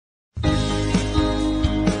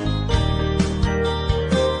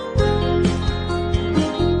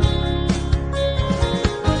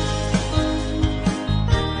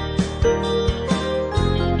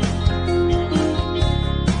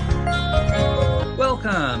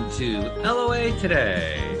Welcome to LOA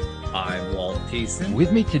Today. I'm Walt Thiessen.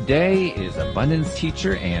 With me today is abundance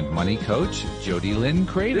teacher and money coach, Jodie Lynn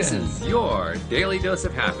Craven. This is your daily dose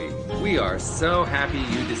of happy. We are so happy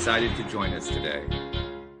you decided to join us today.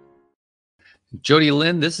 Jodie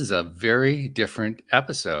Lynn, this is a very different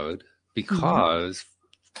episode because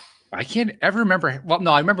I can't ever remember. Well,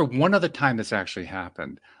 no, I remember one other time this actually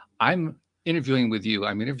happened. I'm interviewing with you.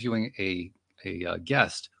 I'm interviewing a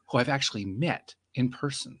guest who I've actually met in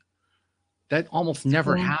person. That almost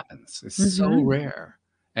never happens. It's so rare.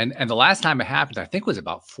 And the last time it happened, I think was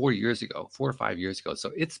about 4 years ago, 4 or 5 years ago.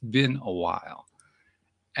 So it's been a while.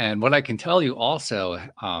 And what I can tell you also,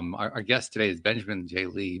 our guest today is Benjamin J.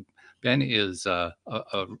 Lee. Ben is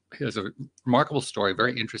has a remarkable story,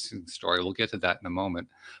 very interesting story. We'll get to that in a moment.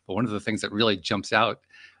 But one of the things that really jumps out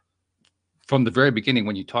from the very beginning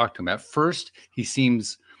when you talk to him, at first he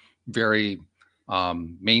seems very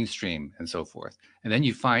mainstream and so forth. And then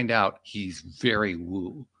you find out he's very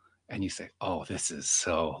woo. And you say, oh, this is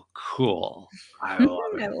so cool. I love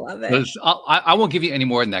it. I love it. I won't give you any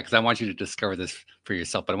more than that because I want you to discover this for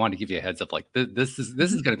yourself. But I want to give you a heads up, like this is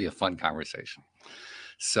going to be a fun conversation.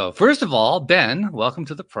 So first of all, Ben, welcome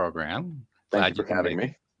to the program. Thank you for having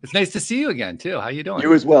me. It's nice to see you again, too. How you doing?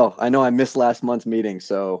 You as well. I know I missed last month's meeting,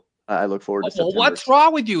 so I look forward to September. What's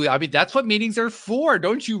wrong with you? I mean, that's what meetings are for.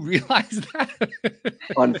 Don't you realize that?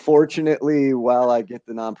 Unfortunately, while I get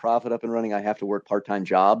the nonprofit up and running, I have to work part-time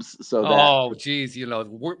jobs. So geez,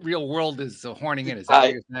 the real world is horning in. Is that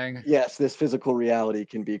what you're saying? Yes, this physical reality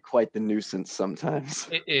can be quite the nuisance sometimes.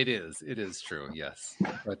 It is. It is true. Yes.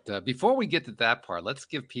 But before we get to that part, let's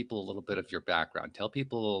give people a little bit of your background. Tell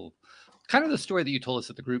people kind of the story that you told us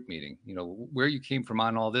at the group meeting. Where you came from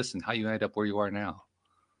on all this and how you ended up where you are now.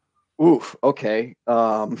 Oof. Okay.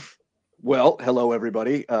 Well, hello,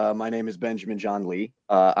 everybody. My name is Benjamin John Lee.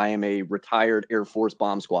 I am a retired Air Force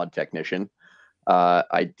bomb squad technician.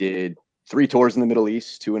 I did 3 tours in the Middle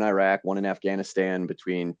East, 2 in Iraq, 1 in Afghanistan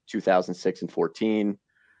between 2006 and 14.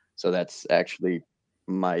 So that's actually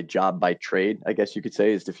my job by trade, I guess you could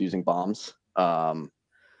say, is diffusing bombs.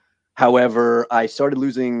 However, I started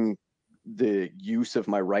losing the use of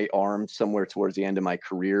my right arm somewhere towards the end of my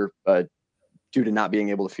career, due to not being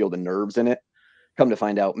able to feel the nerves in it. Come to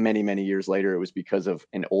find out many, many years later, it was because of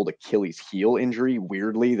an old Achilles heel injury,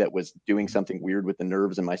 weirdly, that was doing something weird with the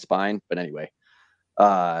nerves in my spine. But anyway,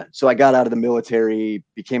 so I got out of the military,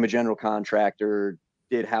 became a general contractor,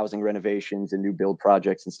 did housing renovations and new build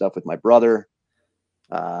projects and stuff with my brother.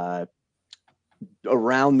 Around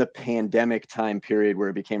the pandemic time period where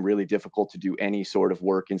it became really difficult to do any sort of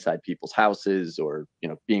work inside people's houses or,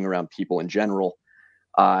 being around people in general,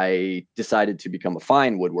 I decided to become a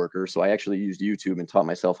fine woodworker. So I actually used YouTube and taught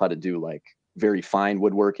myself how to do like very fine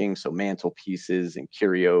woodworking. So mantelpieces and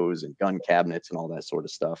curios and gun cabinets and all that sort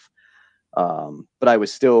of stuff. But I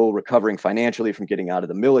was still recovering financially from getting out of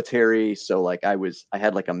the military. So like I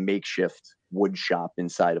had like a makeshift wood shop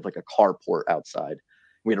inside of like a carport outside.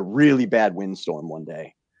 We had a really bad windstorm one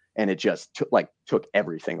day and it just took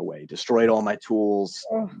everything away, destroyed all my tools,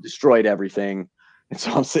 destroyed everything. And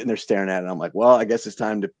so I'm sitting there staring at it. And I'm like, well, I guess it's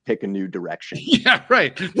time to pick a new direction. Yeah,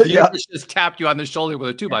 right. You just tapped you on the shoulder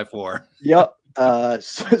with a 2x4. Yep.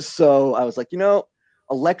 So I was like,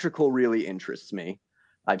 electrical really interests me.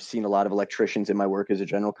 I've seen a lot of electricians in my work as a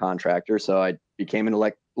general contractor. So I became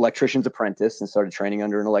an electrician's apprentice and started training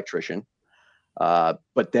under an electrician.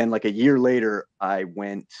 But then like a year later, I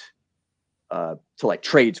went to like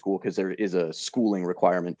trade school because there is a schooling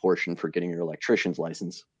requirement portion for getting your electrician's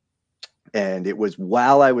license. And it was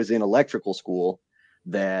while I was in electrical school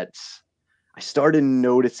that I started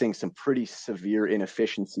noticing some pretty severe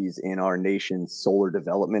inefficiencies in our nation's solar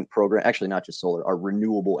development program. Actually, not just solar, our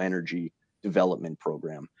renewable energy development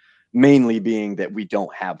program, mainly being that we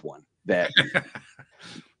don't have one. That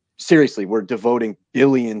seriously, we're devoting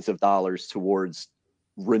billions of dollars towards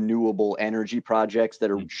renewable energy projects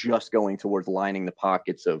that are just going towards lining the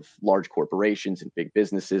pockets of large corporations and big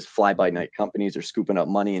businesses. Fly-by-night companies are scooping up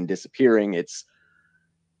money and disappearing. It's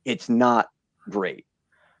not great.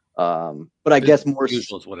 But I guess more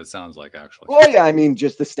usual is what it sounds like, actually. Well, yeah, I mean,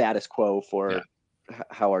 just the status quo for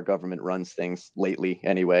how our government runs things lately,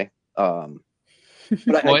 anyway. But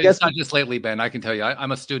I guess it's not just lately, Ben. I can tell you,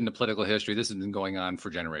 I'm a student of political history. This has been going on for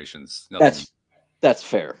generations. That's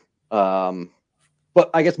fair. But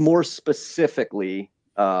I guess more specifically,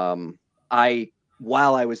 while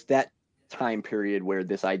I was that time period where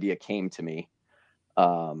this idea came to me,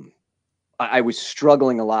 I was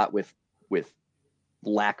struggling a lot with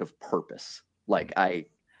lack of purpose. Like I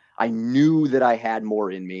knew that I had more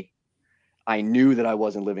in me. I knew that I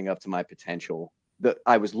wasn't living up to my potential,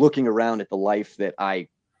 I was looking around at the life that I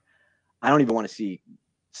don't even want to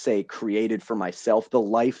say created for myself, the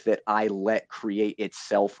life that I let create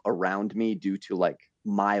itself around me due to like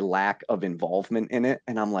my lack of involvement in it.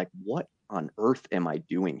 And I'm like, what on earth am I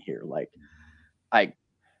doing here? Like,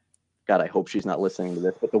 God, I hope she's not listening to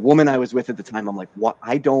this, but the woman I was with at the time, I'm like, what?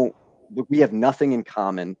 We have nothing in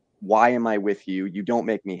common. Why am I with you? You don't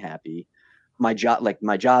make me happy. My job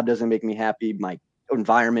doesn't make me happy. My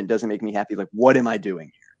environment doesn't make me happy. Like, what am I doing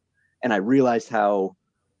here? And I realized how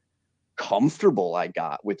comfortable I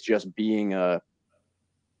got with just being an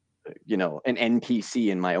NPC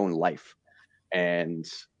in my own life. And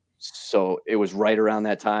so it was right around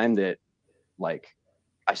that time that like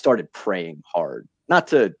I started praying hard, not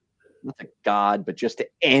to God, but just to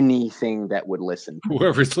anything that would listen.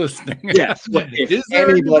 Whoever's listening. Yes. Is there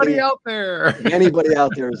anybody out there? If anybody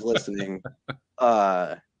out there is listening.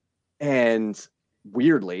 And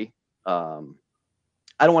weirdly, I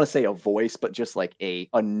don't want to say a voice, but just like a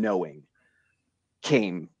knowing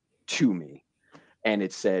came to me. And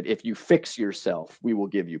it said, if you fix yourself, we will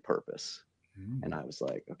give you purpose. And I was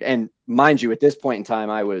like, okay. And mind you, at this point in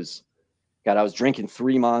time, I was drinking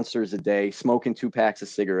 3 Monsters a day, smoking 2 packs of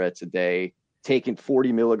cigarettes a day, taking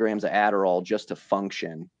 40 milligrams of Adderall just to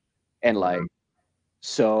function. And like,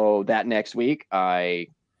 so that next week I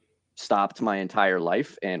stopped my entire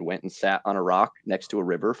life and went and sat on a rock next to a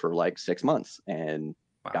river for like 6 months and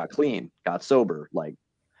got clean, got sober. Like,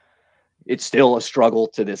 it's still a struggle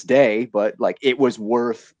to this day, but like it was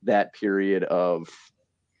worth that period of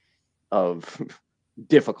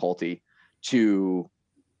difficulty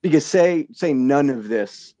because say none of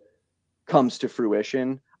this comes to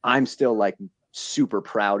fruition, I'm still like super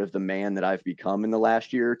proud of the man that I've become in the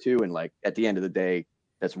last year or two. And like at the end of the day,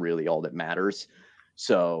 that's really all that matters.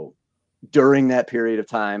 So during that period of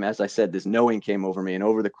time, as I said, this knowing came over me, and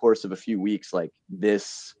over the course of a few weeks, like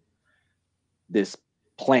this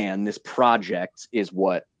plan, this project is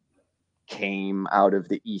what came out of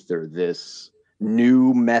the ether, this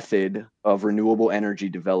new method of renewable energy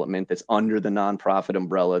development that's under the nonprofit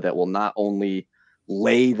umbrella that will not only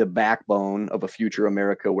lay the backbone of a future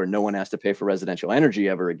America where no one has to pay for residential energy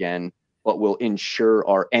ever again, but will ensure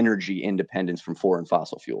our energy independence from foreign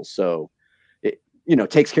fossil fuels. So it,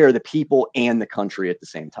 takes care of the people and the country at the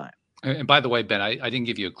same time. And by the way, Ben, I didn't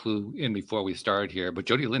give you a clue in before we started here, but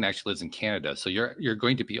Jodie Lynn actually lives in Canada. So you're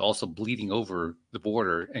going to be also bleeding over the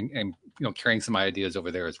border and carrying some ideas over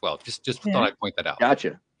there as well. Just thought I'd point that out.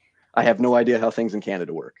 Gotcha. I have no idea how things in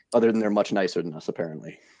Canada work, other than they're much nicer than us,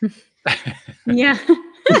 apparently. Yeah,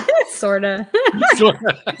 sorta.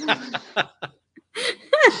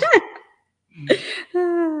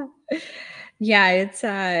 Yeah, it's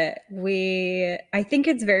I think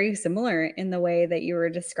it's very similar in the way that you were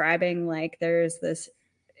describing. Like there's this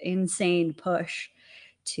insane push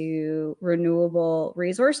to renewable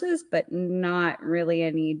resources, but not really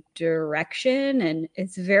any direction. And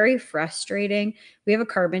it's very frustrating. We have a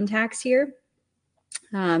carbon tax here.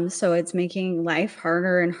 So it's making life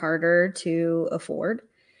harder and harder to afford.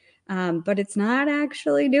 But it's not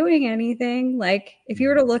actually doing anything. Like if you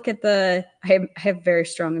were to look at I have very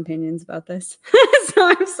strong opinions about this, so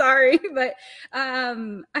I'm sorry, but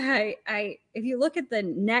if you look at the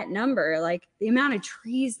net number, like the amount of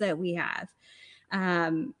trees that we have,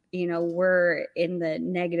 we're in the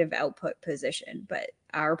negative output position, but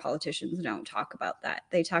our politicians don't talk about that.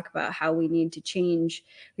 They talk about how we need to change.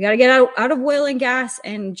 We got to get out of oil and gas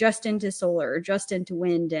and just into solar, just into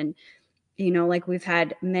wind. And like we've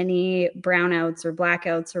had many brownouts or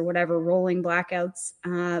blackouts or whatever, rolling blackouts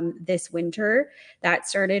this winter that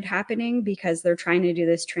started happening because they're trying to do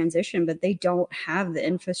this transition, but they don't have the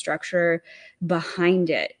infrastructure behind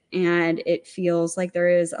it. And it feels like there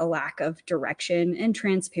is a lack of direction and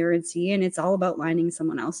transparency, and it's all about lining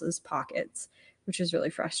someone else's pockets, which is really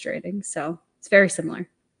frustrating. So it's very similar.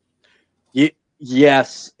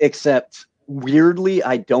 Yes, except weirdly,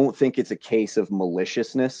 I don't think it's a case of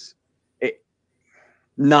maliciousness.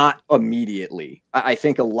 Not immediately. I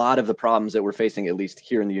think a lot of the problems that we're facing, at least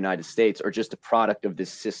here in the United States, are just a product of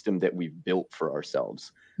this system that we've built for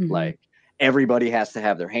ourselves. Mm-hmm. Like everybody has to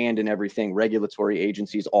have their hand in everything. Regulatory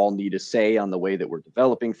agencies all need a say on the way that we're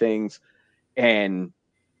developing things. And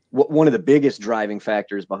one of the biggest driving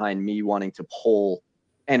factors behind me wanting to pull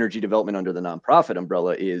energy development under the nonprofit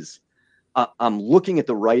umbrella is I'm looking at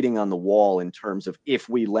the writing on the wall in terms of if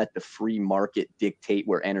we let the free market dictate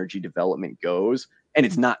where energy development goes, and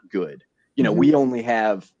it's not good. We only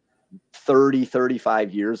have 30,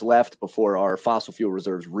 35 years left before our fossil fuel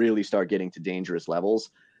reserves really start getting to dangerous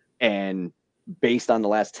levels. And based on the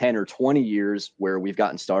last 10 or 20 years where we've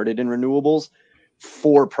gotten started in renewables,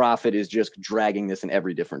 for profit is just dragging this in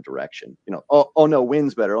every different direction. You know, oh no,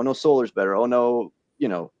 wind's better. Oh no, solar's better. Oh no, you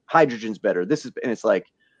know, hydrogen's better. This is, and it's like,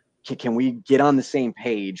 can we get on the same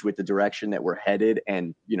page with the direction that we're headed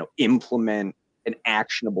and, you know, implement an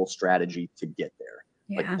actionable strategy to get there?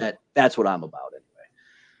 Yeah. Like that's what I'm about anyway.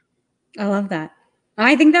 I love that.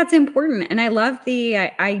 I think that's important. And I love the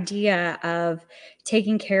idea of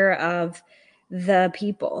taking care of the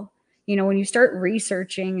people. You know, when you start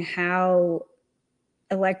researching how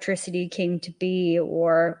electricity came to be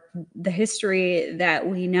or the history that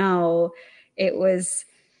we know, it was,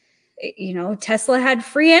 you know, Tesla had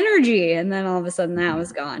free energy and then all of a sudden that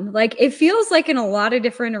was gone. Like, it feels like in a lot of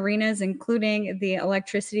different arenas, including the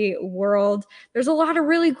electricity world, there's a lot of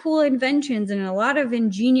really cool inventions and a lot of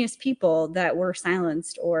ingenious people that were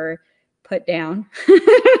silenced or put down.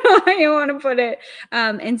 How you want to put it.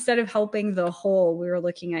 Instead of helping the whole, we were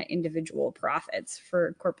looking at individual profits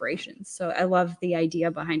for corporations. So I love the idea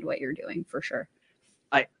behind what you're doing, for sure.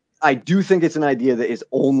 I do think it's an idea that is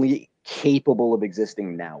only capable of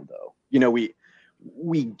existing now, though. You know,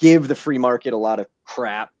 we give the free market a lot of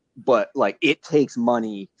crap, but like, it takes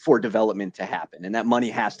money for development to happen, and that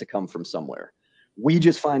money has to come from somewhere. We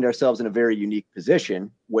just find ourselves in a very unique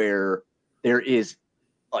position where there is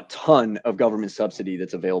a ton of government subsidy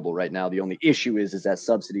that's available right now. The only issue is that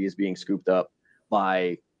subsidy is being scooped up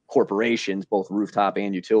by corporations, both rooftop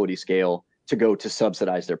and utility scale, to go to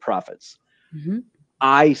subsidize their profits. Mm-hmm.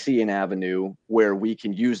 I see an avenue where we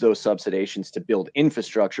can use those subsidizations to build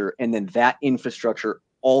infrastructure, and then that infrastructure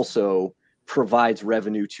also provides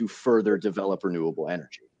revenue to further develop renewable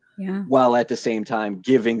energy. Yeah. While at the same time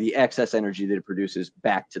giving the excess energy that it produces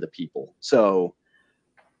back to the people. So,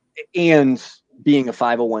 and being a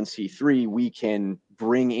 501c3, we can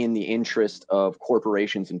bring in the interest of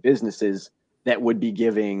corporations and businesses that would be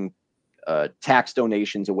giving tax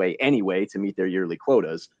donations away anyway to meet their yearly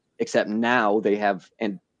quotas. Except now they have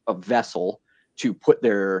a vessel to put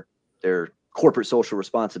their corporate social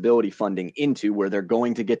responsibility funding into, where they're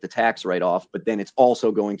going to get the tax write-off, but then it's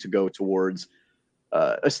also going to go towards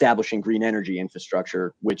establishing green energy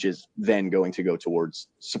infrastructure, which is then going to go towards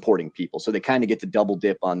supporting people. So they kind of get to double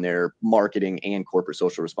dip on their marketing and corporate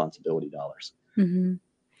social responsibility dollars. Mm-hmm.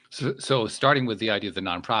 So starting with the idea of the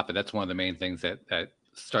nonprofit, that's one of the main things that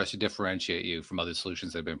starts to differentiate you from other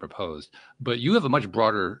solutions that have been proposed. But you have a much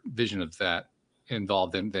broader vision of that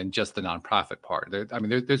involved than just the nonprofit part.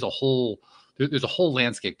 There's a whole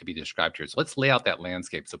landscape to be described here. So let's lay out that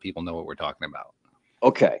landscape so people know what we're talking about.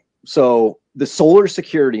 Okay. So the solar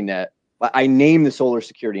security net, I name the solar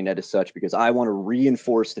security net as such because I want to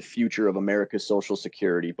reinforce the future of America's social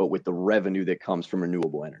security, but with the revenue that comes from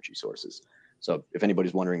renewable energy sources. So if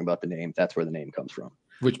anybody's wondering about the name, that's where the name comes from.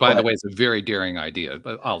 Which, by the way, is a very daring idea,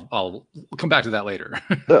 but I'll come back to that later.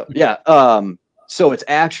 So it's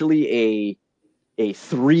actually a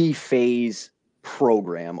 3-phase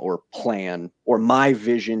program or plan, or my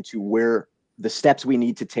vision to where the steps we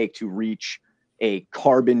need to take to reach a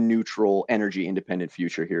carbon neutral, energy independent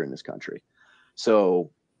future here in this country.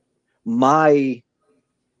 So my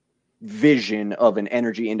vision of an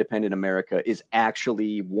energy independent America is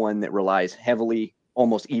actually one that relies heavily,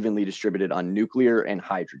 almost evenly distributed on nuclear and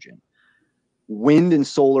hydrogen. Wind and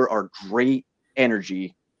solar are great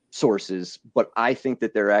energy sources, but I think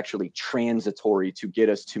that they're actually transitory to get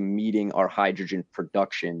us to meeting our hydrogen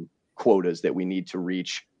production quotas that we need to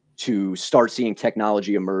reach to start seeing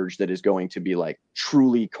technology emerge that is going to be like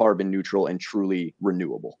truly carbon neutral and truly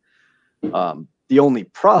renewable. The only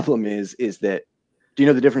problem is that, do you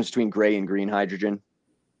know the difference between gray and green hydrogen?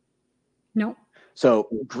 No. So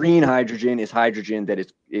green hydrogen is hydrogen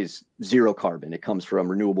that is zero carbon. It comes from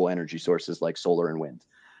renewable energy sources like solar and wind.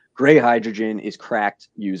 Gray hydrogen is cracked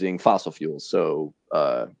using fossil fuels, so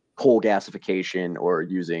coal gasification or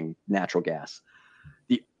using natural gas.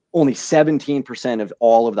 The only 17% of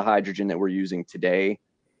all of the hydrogen that we're using today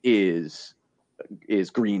is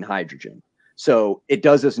green hydrogen. So it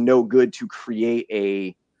does us no good to create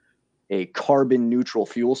a carbon neutral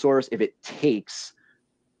fuel source if it takes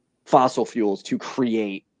fossil fuels to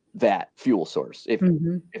create that fuel source, if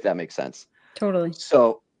that makes sense. Totally.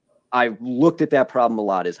 So I looked at that problem a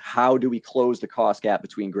lot, is how do we close the cost gap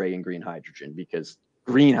between gray and green hydrogen? Because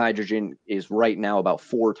green hydrogen is right now about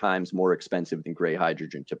 4 times more expensive than gray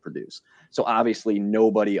hydrogen to produce. So obviously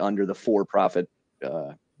nobody under the for-profit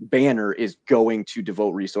banner is going to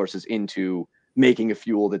devote resources into making a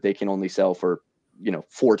fuel that they can only sell for,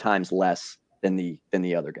 4 times less than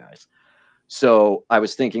the other guys. So I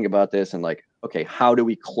was thinking about this and like, okay, how do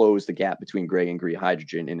we close the gap between gray and green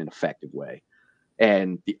hydrogen in an effective way?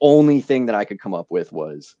 And the only thing that I could come up with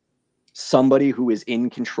was somebody who is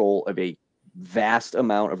in control of a vast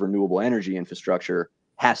amount of renewable energy infrastructure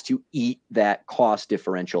has to eat that cost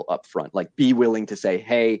differential up front. Like, be willing to say,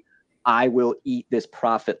 hey, I will eat this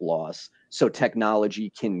profit loss so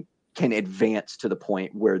technology can advance to the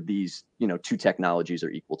point where these, two technologies are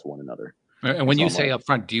equal to one another. And when you say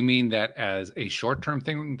upfront, do you mean that as a short-term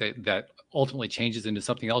thing that ultimately changes into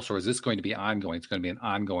something else, or is this going to be ongoing? It's going to be an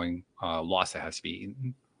ongoing loss that has to be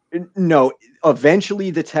eaten? No, eventually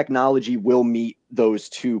the technology will meet those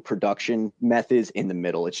two production methods in the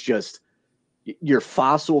middle. It's just your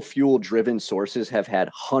fossil fuel driven sources have had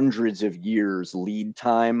hundreds of years lead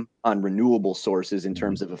time on renewable sources in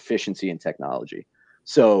terms of efficiency and technology.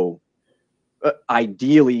 So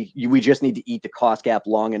ideally, we just need to eat the cost gap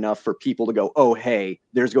long enough for people to go, oh, hey,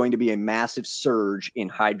 there's going to be a massive surge in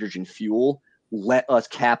hydrogen fuel. Let us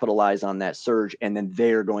capitalize on that surge. And then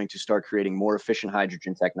they're going to start creating more efficient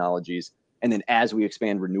hydrogen technologies. And then as we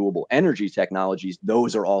expand renewable energy technologies,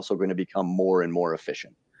 those are also going to become more and more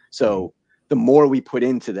efficient. So the more we put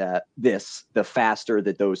into the faster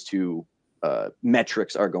that those two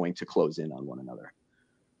metrics are going to close in on one another.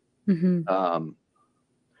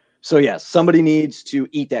 So yes, somebody needs to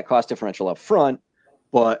eat that cost differential up front,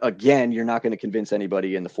 but again, you're not going to convince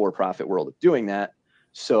anybody in the for-profit world of doing that.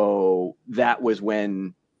 So that was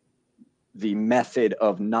when the method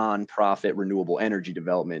of nonprofit renewable energy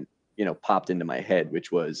development, popped into my head,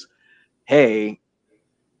 which was, hey,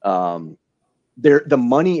 the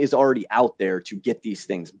money is already out there to get these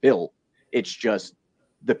things built. It's just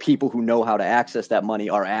the people who know how to access that money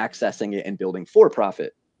are accessing it and building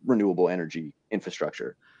for-profit renewable energy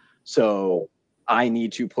infrastructure. So I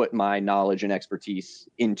need to put my knowledge and expertise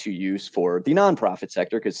into use for the nonprofit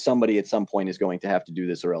sector, because somebody at some point is going to have to do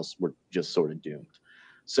this, or else we're just sort of doomed.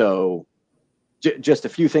 So just a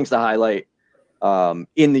few things to highlight.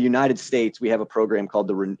 In the United States, we have a program called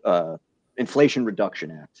the Inflation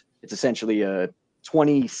Reduction Act. It's essentially a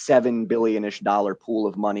 $27 billion-ish pool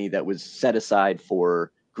of money that was set aside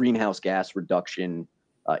for greenhouse gas reduction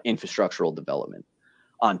infrastructural development.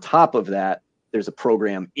 On top of that, there's a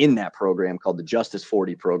program in that program called the Justice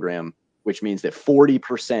 40 program, which means that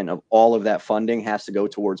 40% of all of that funding has to go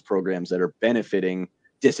towards programs that are benefiting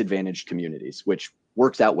disadvantaged communities, which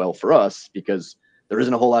works out well for us because there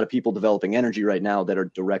isn't a whole lot of people developing energy right now that are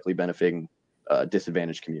directly benefiting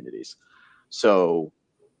disadvantaged communities. So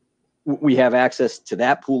we have access to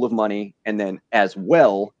that pool of money. And then as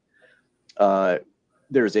well,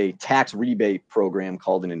 there's a tax rebate program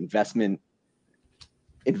called an investment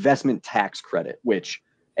tax credit, which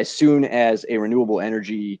as soon as a renewable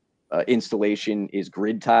energy installation is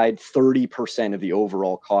grid tied, 30% of the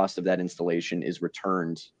overall cost of that installation is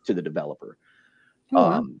returned to the developer.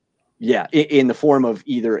 In the form of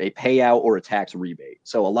either a payout or a tax rebate.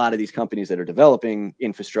 So a lot of these companies that are developing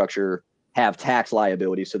infrastructure have tax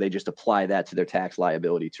liability, so they just apply that to their tax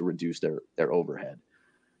liability to reduce their overhead.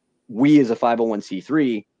 We as a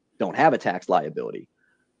 501c3 don't have a tax liability.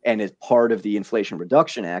 And as part of the Inflation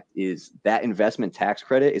Reduction Act is that investment tax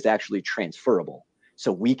credit is actually transferable.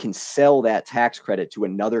 So we can sell that tax credit to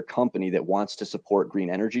another company that wants to support green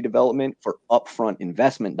energy development for upfront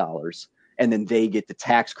investment dollars, and then they get the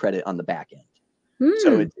tax credit on the back end.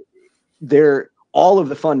 So all of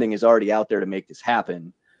the funding is already out there to make this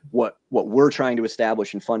happen. What we're trying to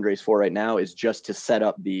establish and fundraise for right now is just to set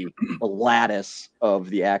up the lattice of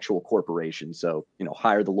the actual corporation. So,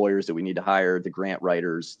 hire the lawyers that we need to hire, the grant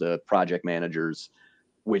writers, the project managers,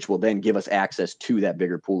 which will then give us access to that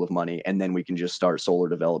bigger pool of money. And then we can just start solar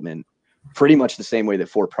development pretty much the same way that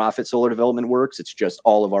for-profit solar development works. It's just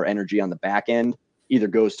all of our energy on the back end either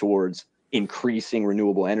goes towards increasing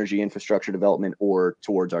renewable energy infrastructure development or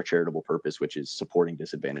towards our charitable purpose, which is supporting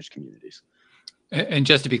disadvantaged communities. And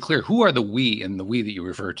just to be clear, who are the we in the we that you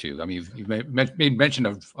refer to? I mean, you've made mention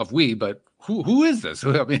of we, but who is this?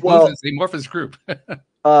 I mean, who's this amorphous group?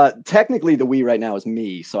 Technically, the we right now is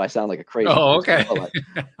me, so I sound like a crazy person.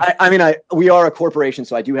 Okay. We are a corporation,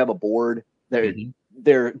 so I do have a board.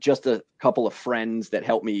 They're just a couple of friends that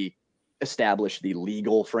help me establish the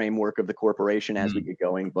legal framework of the corporation as we get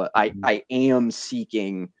going. But I am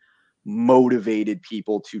seeking motivated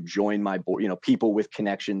people to join my board. People with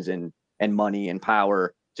connections and money and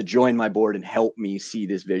power to join my board and help me see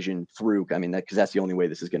this vision through. I mean, because that's the only way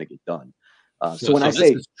this is going to get done. So when I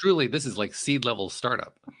say this is like seed level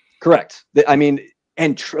startup. Correct. I mean,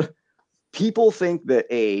 people think that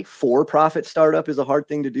a for-profit startup is a hard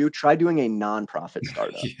thing to do. Try doing a non-profit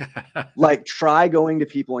startup. Like, try going to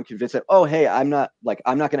people and convince them, oh, hey, I'm not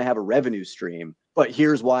going to have a revenue stream, but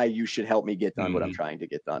here's why you should help me get done what I'm trying to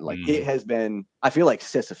get done. Like, it has been, I feel like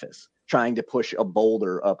Sisyphus trying to push a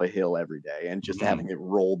boulder up a hill every day and just having it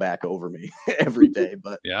roll back over me every day.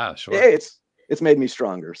 But yeah, sure. It's it's made me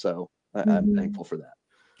stronger. So I'm thankful for that.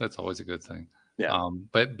 That's always a good thing. Yeah.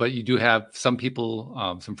 But you do have some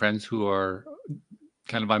people, some friends who are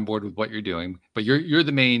kind of on board with what you're doing, but you're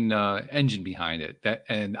the main engine behind it.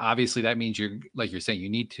 And obviously that means you're, like you're saying, you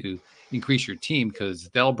need to increase your team because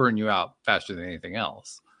they'll burn you out faster than anything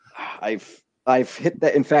else. I've hit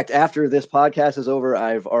that. In fact, after this podcast is over,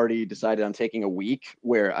 I've already decided I'm taking a week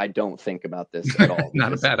where I don't think about this at all.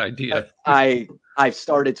 Not a bad idea. I've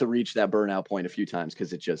started to reach that burnout point a few times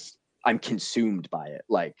because I'm consumed by it.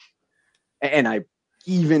 Like, and I,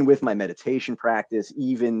 even with my meditation practice,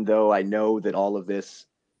 even though I know that all of this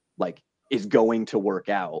like is going to work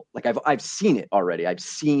out, like I've seen it already. I've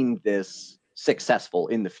seen this successful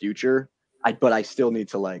in the future. But I still need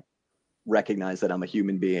to like recognize that I'm a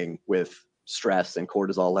human being with stress and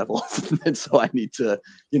cortisol levels. And so I need to,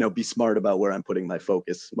 be smart about where I'm putting my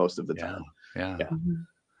focus most of the time. Yeah.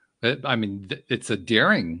 I mean, it's a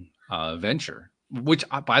daring venture, which,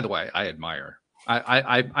 by the way, I admire.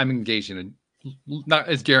 I'm engaged in not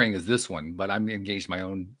as daring as this one, but I'm engaged in my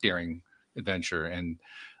own daring adventure, and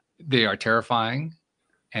they are terrifying,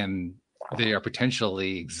 and they are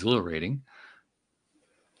potentially exhilarating,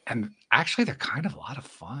 and actually, they're kind of a lot of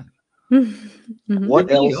fun. What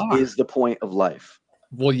really else is the point of life?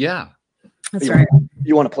 Well, yeah, that's right.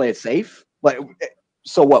 You want to play it safe, like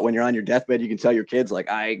so what? When you're on your deathbed, you can tell your kids like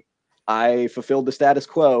I fulfilled the status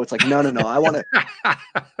quo. It's like, no.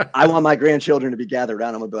 I want my grandchildren to be gathered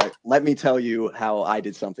around. I'm gonna be like, let me tell you how I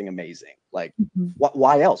did something amazing. Like,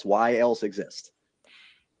 why else? Why else exist?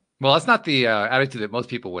 Well, that's not the attitude that most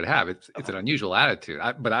people would have. It's an unusual attitude.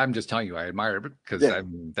 But I'm just telling you, I admire it because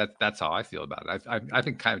that's how I feel about it. I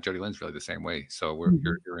think kind of Jodie Lynn's really the same way. So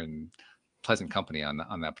you're in pleasant company on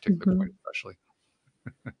that particular point, especially.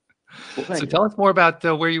 Well, so tell us more about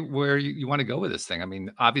where you want to go with this thing. I mean,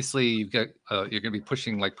 obviously you've got you're going to be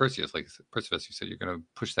pushing like Perseus. You said you're going to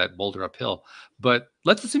push that boulder uphill. But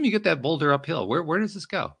let's assume you get that boulder uphill. Where does this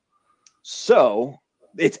go? So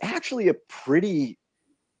it's actually a pretty.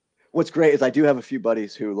 What's great is I do have a few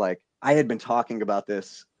buddies who like I had been talking about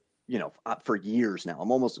this, for years now.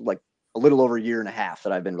 I'm almost like a little over a year and a half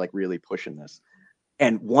that I've been like really pushing this.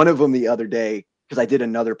 And one of them the other day, because I did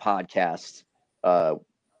another podcast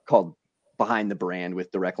called Behind the Brand with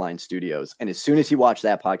Direct Line Studios. And as soon as he watched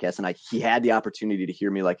that podcast and he had the opportunity to hear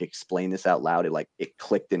me like explain this out loud, it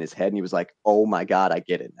clicked in his head and he was like, oh my God, I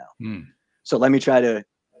get it now. So let me try to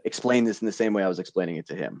explain this in the same way I was explaining it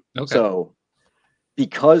to him. Okay. So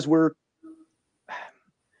because we're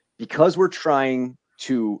trying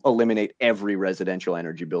to eliminate every residential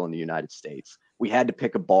energy bill in the United States, we had to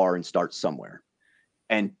pick a bar and start somewhere.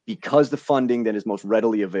 And because the funding that is most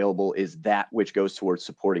readily available is that which goes towards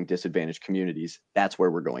supporting disadvantaged communities, that's where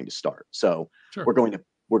we're going to start. So we're going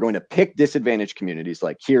to pick disadvantaged communities.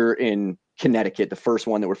 Like here in Connecticut, the first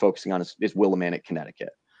one that we're focusing on is Willimantic, Connecticut.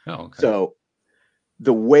 Oh, okay. So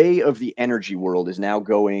the way of the energy world is now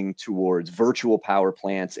going towards virtual power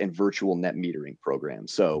plants and virtual net metering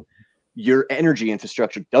programs. So your energy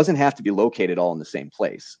infrastructure doesn't have to be located all in the same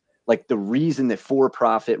place. Like the reason that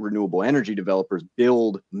for-profit renewable energy developers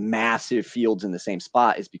build massive fields in the same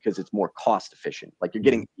spot is because it's more cost efficient. Like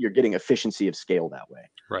you're getting efficiency of scale that way.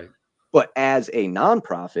 Right. But as a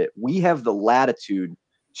nonprofit, we have the latitude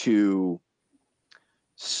to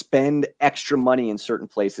spend extra money in certain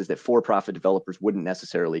places that for-profit developers wouldn't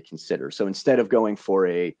necessarily consider. So instead of going for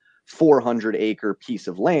a 400-acre piece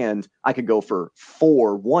of land, I could go for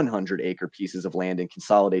 4 100-acre pieces of land and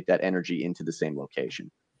consolidate that energy into the same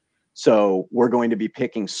location. So we're going to be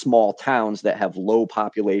picking small towns that have low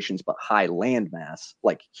populations but high land mass,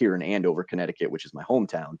 like here in Andover, Connecticut, which is my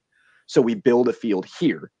hometown. So we build a field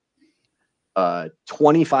here.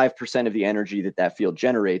 25% of the energy that field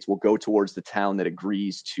generates will go towards the town that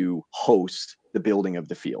agrees to host the building of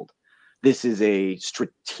the field. This is a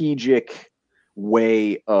strategic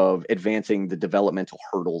way of advancing the developmental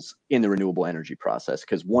hurdles in the renewable energy process,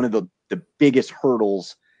 because one of the biggest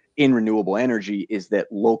hurdles in renewable energy is that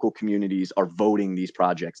local communities are voting these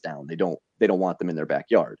projects down. They don't want them in their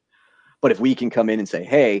backyard. But if we can come in and say,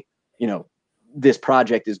 hey, this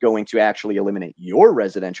project is going to actually eliminate your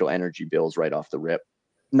residential energy bills right off the rip,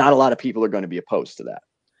 not a lot of people are going to be opposed to that.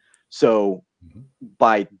 So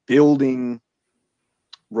by building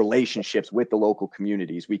relationships with the local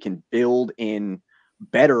communities, we can build in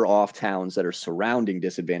better off towns that are surrounding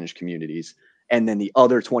disadvantaged communities. And then the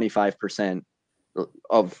other 25%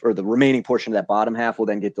 or the remaining portion of that bottom half will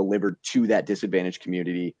then get delivered to that disadvantaged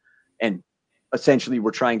community. And essentially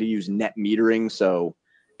we're trying to use net metering. So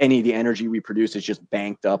any of the energy we produce is just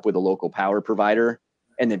banked up with a local power provider.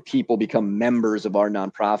 and then people become members of our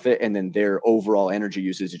nonprofit, and then their overall energy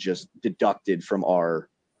usage is just deducted from our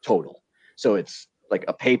total. So it's like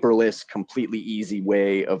a paperless, completely easy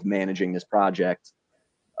way of managing this project.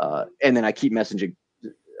 And then I keep mentioning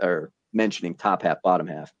top half, bottom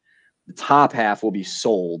half. The top half will be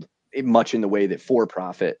sold much in the way that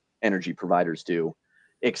for-profit energy providers do,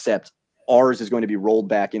 except ours is going to be rolled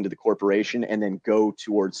back into the corporation and then go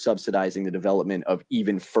towards subsidizing the development of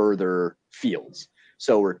even further fields.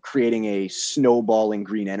 So we're creating a snowballing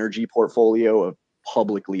green energy portfolio of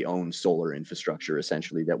publicly owned solar infrastructure,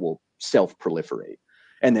 essentially, that will self-proliferate,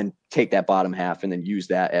 and then take that bottom half and then use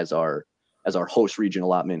that as our host region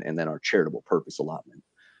allotment and then our charitable purpose allotment.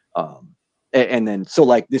 And then, so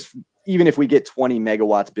like this, even if we get 20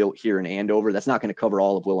 megawatts built here in Andover, that's not going to cover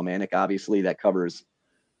all of Willimantic. Obviously, that covers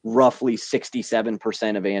roughly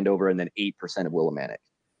 67% of Andover and then 8% of Willimantic.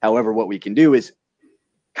 However, what we can do is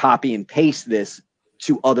copy and paste this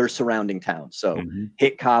to other surrounding towns. So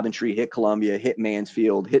hit Coventry, hit Columbia, hit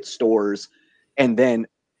Mansfield, hit Stores. And then,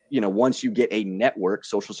 once you get a network,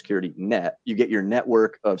 Social Security net, you get your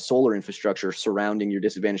network of solar infrastructure surrounding your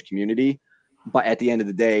disadvantaged community. But at the end of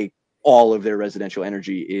the day, all of their residential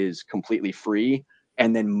energy is completely free.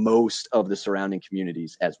 And then most of the surrounding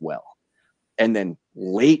communities as well. And then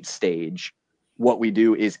late stage, what we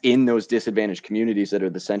do is in those disadvantaged communities that are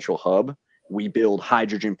the central hub, we build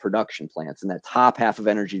hydrogen production plants. And that top half of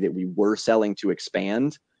energy that we were selling to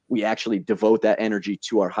expand, we actually devote that energy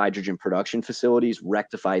to our hydrogen production facilities,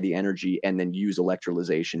 rectify the energy, and then use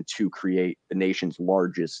electrolyzation to create the nation's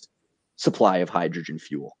largest supply of hydrogen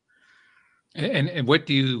fuel. And what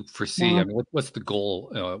do you foresee? I mean, what's the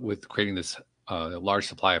goal with creating this large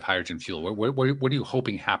supply of hydrogen fuel? What are you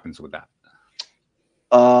hoping happens with that?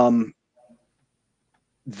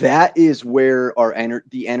 That is where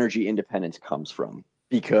the energy independence comes from,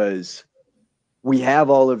 because we have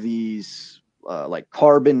all of these like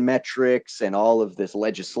carbon metrics and all of this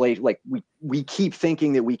legislation. Like we keep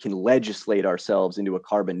thinking that we can legislate ourselves into a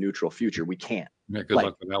carbon neutral future. We can't. Yeah, good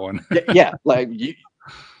luck with that one. Yeah, like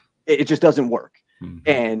it just doesn't work.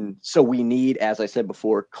 And so we need, as I said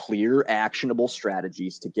before, clear, actionable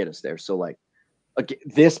strategies to get us there. So like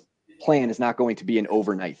this plan is not going to be an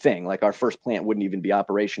overnight thing. Like our first plant wouldn't even be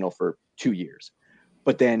operational for 2 years.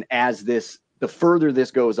 But then the further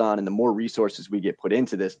this goes on and the more resources we get put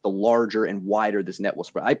into this, the larger and wider this net will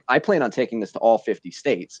spread. I plan on taking this to all 50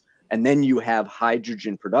 states. And then you have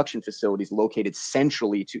hydrogen production facilities located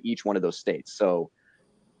centrally to each one of those states. So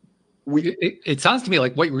it sounds to me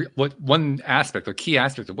like what one aspect or key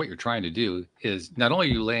aspect of what you're trying to do is not only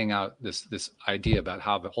are you laying out this idea about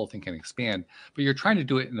how the whole thing can expand, but you're trying to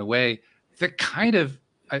do it in a way that kind of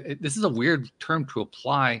this is a weird term to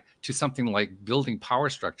apply to something like building power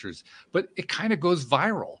structures, but it kind of goes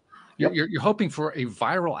viral. Yep. You're hoping for a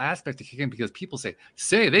viral aspect to kick in because people say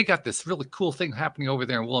they got this really cool thing happening over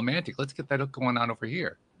there in Willimantic. Let's get that going on over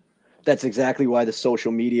here. That's exactly why the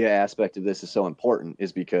social media aspect of this is so important,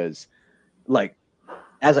 is because, like,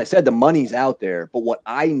 as I said, the money's out there, but what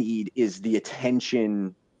I need is the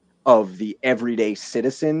attention of the everyday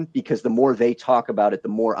citizen, because the more they talk about it, the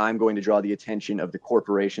more I'm going to draw the attention of the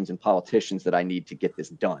corporations and politicians that I need to get this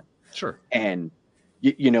done. Sure. And,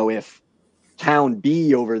 if town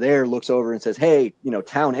B over there looks over and says, hey,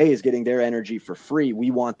 town A is getting their energy for free, we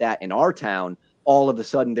want that in our town, all of a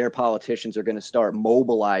sudden their politicians are going to start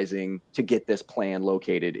mobilizing to get this plan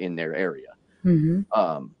located in their area.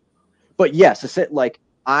 But yes, like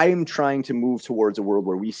I'm trying to move towards a world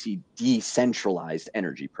where we see decentralized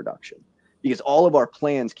energy production, because all of our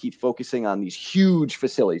plans keep focusing on these huge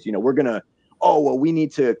facilities. We're going to, we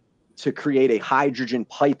need to create a hydrogen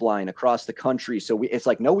pipeline across the country. So it's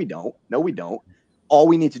like, no, we don't. All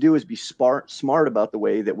we need to do is be smart about the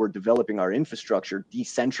way that we're developing our infrastructure,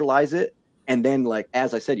 decentralize it. And then, like,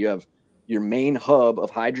 as I said, you have your main hub of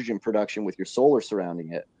hydrogen production with your solar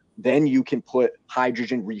surrounding it. Then you can put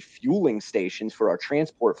hydrogen refueling stations for our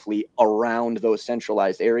transport fleet around those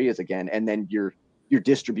centralized areas again. And then your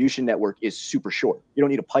distribution network is super short. You don't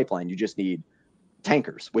need a pipeline. You just need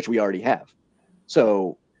tankers, which we already have.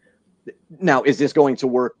 So now, is this going to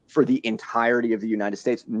work for the entirety of the United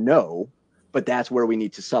States? No. But that's where we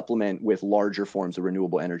need to supplement with larger forms of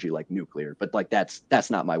renewable energy like nuclear. But like that's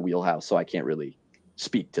not my wheelhouse, so I can't really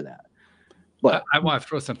speak to that. But I want to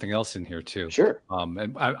throw something else in here too. Sure.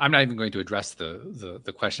 And I'm not even going to address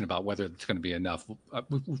the question about whether it's going to be enough.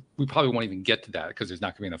 We probably won't even get to that because there's not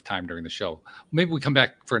going to be enough time during the show. Maybe we come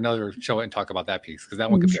back for another show and talk about that piece, because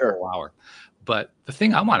that one could be a whole hour. But the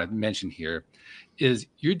thing I want to mention here is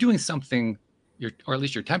you're doing something or at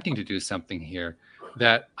least you're attempting to do something here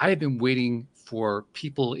that I have been waiting for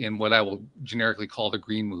people in what I will generically call the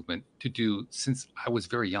green movement to do since I was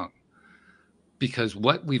very young. Because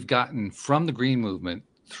what we've gotten from the green movement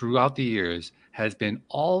throughout the years has been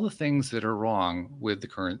all the things that are wrong with the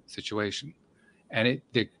current situation. And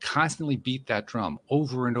they constantly beat that drum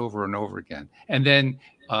over and over and over again. And then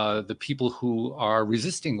the people who are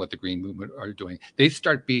resisting what the green movement are doing, they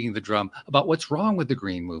start beating the drum about what's wrong with the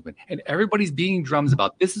green movement. And everybody's beating drums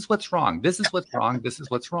about this is what's wrong, this is what's wrong, this is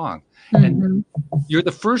what's wrong. And you're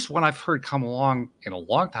the first one I've heard come along in a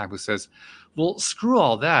long time who says, well, screw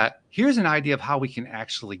all that. Here's an idea of how we can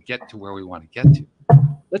actually get to where we want to get to.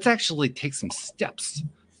 Let's actually take some steps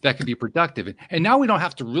that can be productive. And now we don't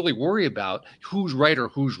have to really worry about who's right or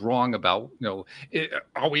who's wrong about,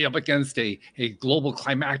 are we up against a global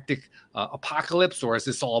climatic apocalypse, or is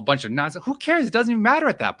this all a bunch of nonsense? Who cares? It doesn't even matter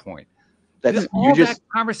at that point. That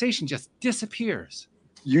conversation just disappears.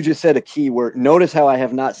 You just said a key word. Notice how I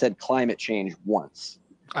have not said climate change once.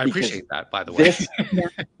 I appreciate that, by the way.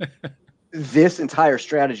 This entire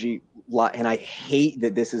strategy, and I hate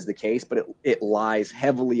that this is the case, but it lies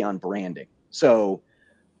heavily on branding. So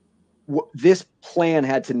this plan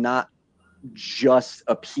had to not just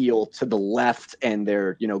appeal to the left and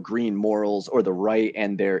their, green morals, or the right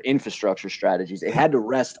and their infrastructure strategies. It had to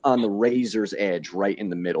rest on the razor's edge right in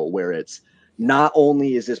the middle, where it's not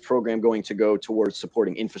only is this program going to go towards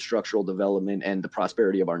supporting infrastructural development and the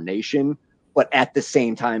prosperity of our nation, but at the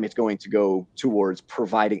same time, it's going to go towards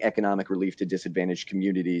providing economic relief to disadvantaged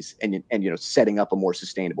communities and setting up a more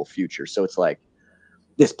sustainable future. So it's like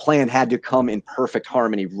this plan had to come in perfect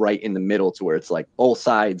harmony right in the middle, to where it's like both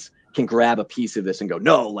sides can grab a piece of this and go,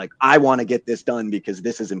 no, like, I want to get this done because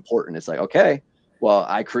this is important. It's like, okay, well,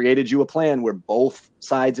 I created you a plan where both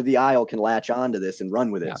sides of the aisle can latch onto this and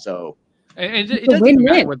run with it. So. And it doesn't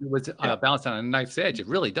matter whether it was balanced on a knife's edge. It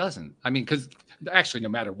really doesn't. I mean, because actually, no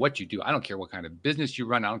matter what you do, I don't care what kind of business you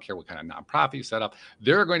run. I don't care what kind of nonprofit you set up.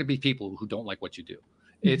 There are going to be people who don't like what you do.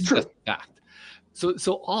 It's just a fact.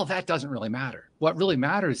 So all that doesn't really matter. What really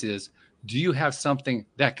matters is, do you have something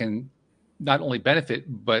that can not only benefit,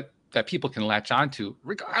 but that people can latch onto,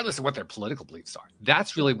 regardless of what their political beliefs are?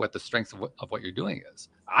 That's really what the strength of what you're doing is,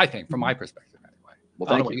 I think, from my perspective. Well,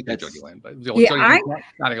 I don't know what you think, Jodie Lynn, but Jodie,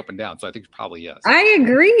 nodding up and down, so I think probably yes. I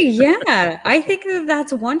agree. Yeah, I think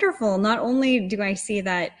that's wonderful. Not only do I see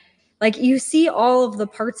that, like, you see all of the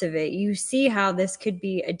parts of it. You see how this could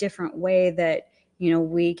be a different way that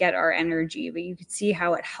we get our energy, but you could see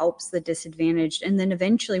how it helps the disadvantaged. And then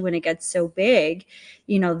eventually, when it gets so big,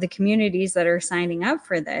 the communities that are signing up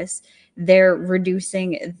for this, they're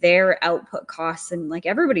reducing their output costs. And like,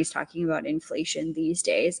 everybody's talking about inflation these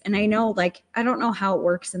days. And I know, like, I don't know how it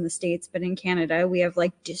works in the States, but in Canada, we have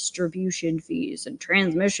like distribution fees and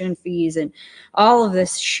transmission fees and all of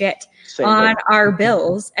this shit on our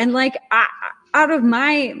bills. And like, out of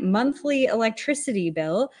my monthly electricity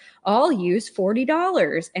bill, I'll use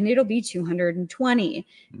 $40 and it'll be $220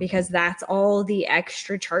 because that's all the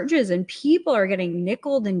extra charges, and people are getting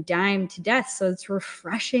nickeled and dimed to death. So it's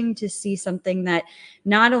refreshing to see something that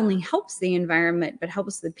not only helps the environment, but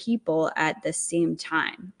helps the people at the same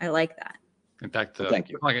time. I like that. In fact,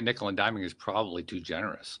 calling it nickel and diming is probably too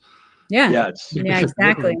generous. Yeah,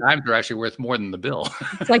 exactly. Dimes are actually worth more than the bill.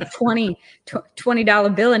 It's like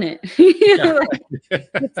 $20 bill in it.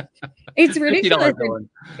 It's ridiculous.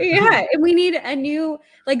 Yeah, and we need a new,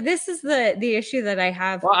 like, this is the issue that I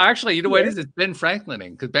have. Well, actually, you know what it is? It's Ben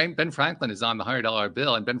Franklining, because Ben Franklin is on the $100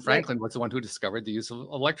 bill, and Ben Franklin was the one who discovered the use of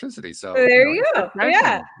electricity. So there you go.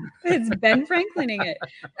 Yeah, it's Ben Franklining it.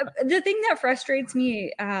 The thing that frustrates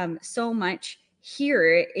me so much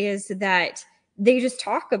here is that they just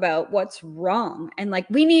talk about what's wrong and like,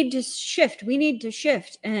 we need to shift.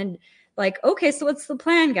 And like, okay, so what's the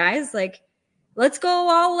plan, guys? Like, let's go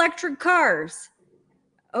all electric cars.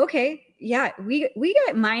 Okay. Yeah. We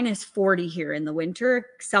get -40 here in the winter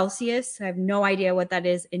Celsius. I have no idea what that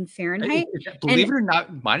is in Fahrenheit. Believe it or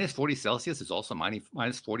not, -40 Celsius is also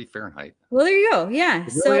 -40 Fahrenheit. Well, there you go. Yeah.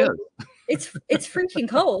 It really is. It's freaking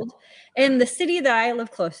cold. And the city that I live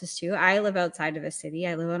closest to, I live outside of a city.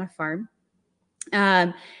 I live on a farm.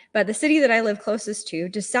 But the city that I live closest to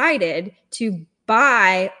decided to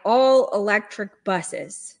buy all electric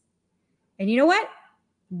buses. And you know what?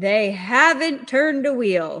 They haven't turned a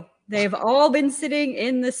wheel. They've all been sitting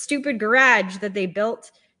in the stupid garage that they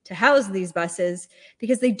built to house these buses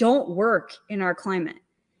because they don't work in our climate.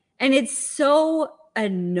 And it's so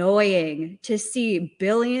annoying to see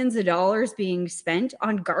billions of dollars being spent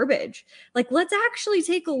on garbage. Like, let's actually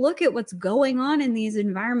take a look at what's going on in these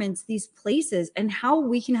environments, these places, and how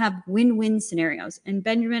we can have win-win scenarios. And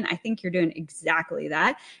Benjamin, I think you're doing exactly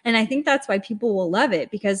that. And I think that's why people will love it,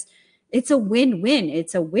 because it's a win-win.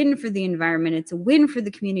 It's a win for the environment. It's a win for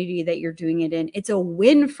the community that you're doing it in. It's a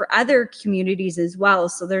win for other communities as well.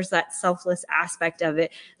 So there's that selfless aspect of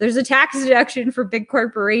it. There's a tax deduction for big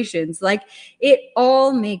corporations. Like, it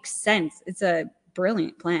all makes sense. It's a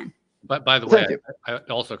brilliant plan. But by the way,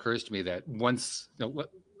 it also occurs to me that once,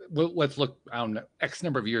 let's look, I don't know, X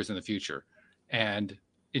number of years in the future, and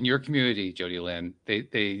in your community, Jodie, Lynn,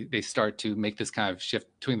 they start to make this kind of shift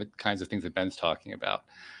between the kinds of things that Ben's talking about.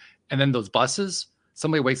 And then those buses,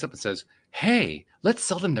 somebody wakes up and says, hey, let's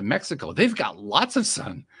sell them to Mexico. They've got lots of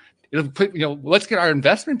sun. It'll put, let's get our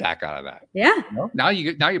investment back out of that. Yeah. Now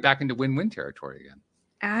you're back into win-win territory again.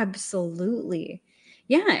 Absolutely.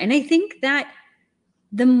 Yeah. And I think that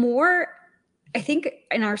the more, I think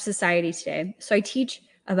in our society today, so I teach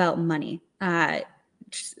about money.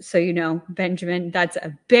 So, Benjamin, that's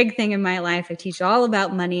a big thing in my life. I teach all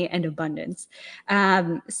about money and abundance.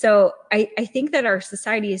 So I think that our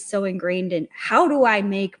society is so ingrained in, how do I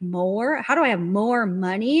make more? How do I have more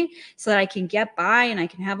money so that I can get by and I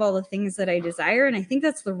can have all the things that I desire? And I think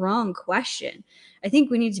that's the wrong question. I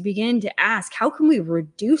think we need to begin to ask, how can we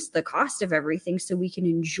reduce the cost of everything so we can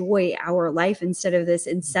enjoy our life instead of this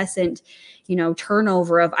incessant,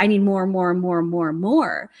 turnover of, I need more and more and more and more and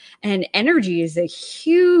more. And energy is a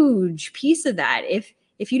huge piece of that.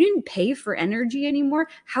 If you didn't pay for energy anymore,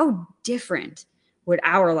 how different would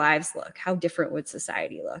our lives look? How different would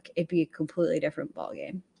society look? It'd be a completely different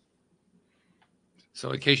ballgame.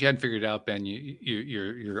 So in case you hadn't figured it out, Ben,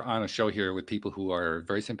 you're on a show here with people who are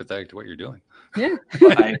very sympathetic to what you're doing. Yeah.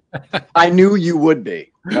 I knew you would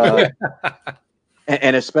be.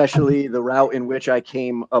 And especially the route in which I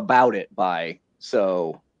came about it by.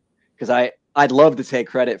 So, because I'd love to take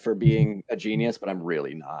credit for being a genius, but I'm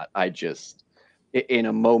really not. I just, in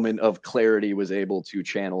a moment of clarity, was able to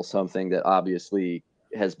channel something that obviously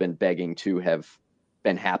has been begging to have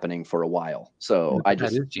been happening for a while. So that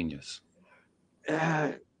is genius.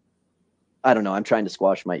 I don't know. I'm trying to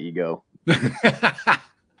squash my ego.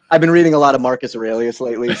 I've been reading a lot of Marcus Aurelius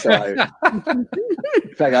lately. So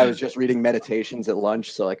in fact, I was just reading Meditations at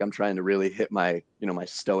lunch. So I'm trying to really hit my, my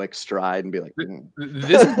stoic stride and be like,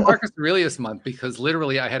 This is Marcus Aurelius month, because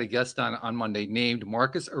literally I had a guest on Monday named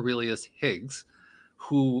Marcus Aurelius Higgs,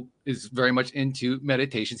 who is very much into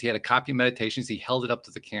meditations. He had a copy of Meditations. He held it up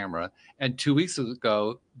to the camera. And 2 weeks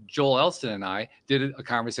ago, Joel Elston and I did a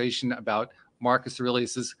conversation about Marcus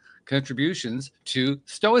Aurelius's contributions to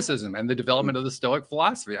Stoicism and the development of the Stoic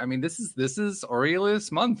philosophy. I mean, this is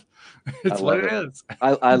Aurelius month. It's what it is.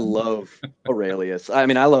 I love Aurelius. I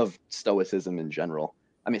mean, I love Stoicism in general.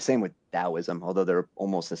 I mean, same with Taoism, although they're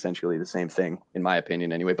almost essentially the same thing, in my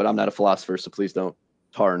opinion, anyway. But I'm not a philosopher, so please don't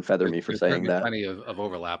tar and feather me for saying that. Plenty of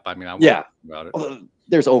overlap. I mean, I'm about it. Well,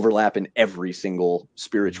 there's overlap in every single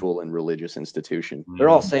spiritual and religious institution. They're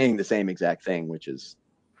all saying the same exact thing, which is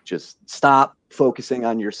just stop focusing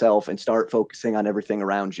on yourself and start focusing on everything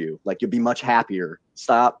around you. Like, you'll be much happier.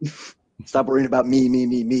 Stop worrying about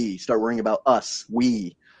me. Start worrying about us,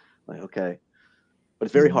 we. Like, okay. But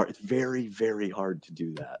it's very hard. It's very, very hard to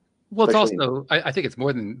do that. Well, it's also, I think it's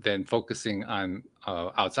more than focusing on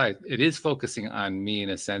outside. It is focusing on me in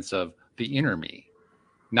a sense of the inner me,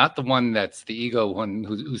 not the one that's the ego one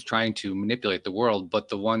who's trying to manipulate the world, but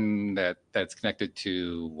the one that's connected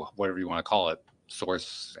to whatever you want to call it,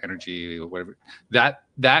 source, energy, or whatever.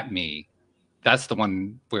 That me, that's the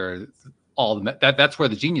one where that's where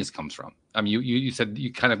the genius comes from. I mean, you said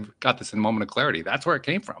you kind of got this in a moment of clarity. That's where it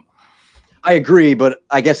came from. I agree, but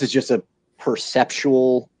I guess it's just a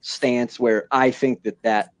perceptual stance where I think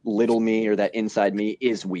that little me or that inside me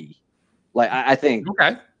is we. Like, I think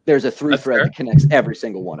there's a through thread that connects every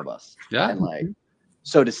single one of us. Yeah. And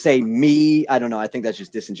so to say me, I don't know. I think that's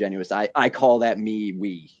just disingenuous. I call that me,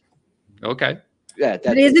 we. Okay. Yeah.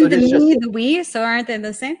 But isn't the me the we? So aren't they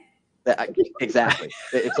the same? Exactly.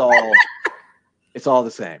 It's all the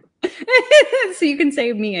same. So you can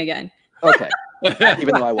say me again. Okay.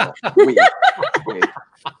 Even though I won't. We.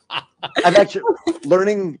 I'm actually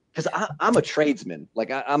learning, because I'm a tradesman.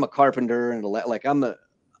 Like, I'm a carpenter and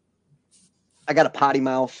I got a potty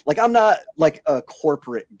mouth. Like, I'm not like a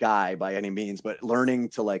corporate guy by any means, but learning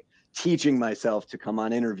to teaching myself to come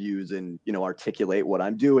on interviews and, articulate what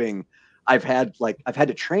I'm doing. I've had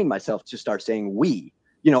to train myself to start saying we,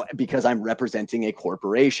 because I'm representing a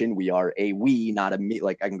corporation. We are a we, not a me.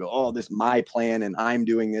 Like, I can go, oh, this is my plan and I'm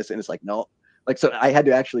doing this. And it's like, no. Like, so I had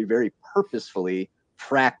to actually very purposefully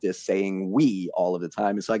practice saying we all of the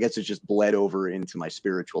time. And so I guess it just bled over into my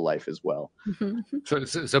spiritual life as well.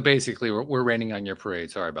 So basically, we're raining on your parade.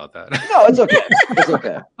 Sorry about that. No, it's okay. It's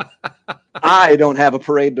okay. I don't have a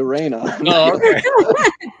parade to rain on. Oh, okay.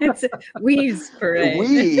 It's we's parade.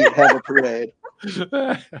 We have a parade.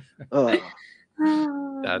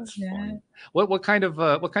 That's funny. What kinds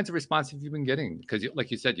of response have you been getting? Because like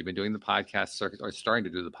you said, you've been doing the podcast circuit, or starting to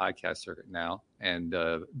do the podcast circuit now, and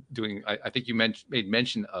doing. I think you made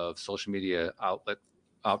mention of social media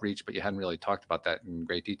outreach, but you hadn't really talked about that in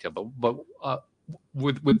great detail. But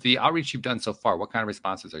with the outreach you've done so far, what kind of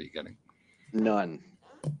responses are you getting? None.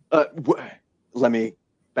 Let me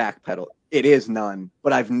backpedal. It is none,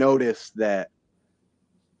 but I've noticed that,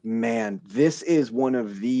 man, this is one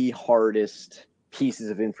of the hardest pieces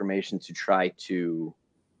of information to try to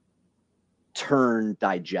turn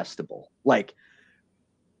digestible. Like,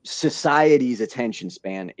 society's attention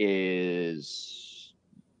span is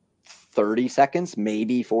 30 seconds,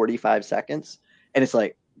 maybe 45 seconds. And it's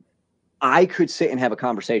like, I could sit and have a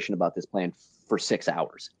conversation about this plan for 6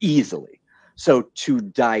 hours easily. So to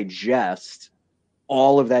digest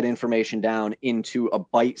all of that information down into a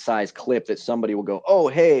bite-sized clip that somebody will go, oh,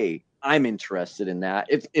 hey, I'm interested in that.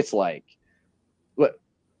 It's like, what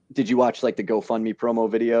did you watch, like the GoFundMe promo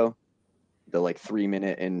video? The like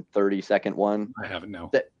 3-minute and 30-second one? I haven't,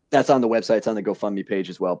 no. That's on the website. It's on the GoFundMe page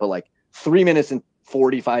as well. But like 3 minutes and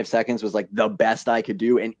 45 seconds was like the best I could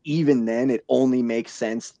do. And even then, it only makes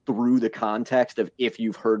sense through the context of if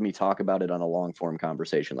you've heard me talk about it on a long form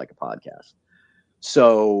conversation like a podcast.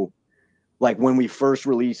 So like when we first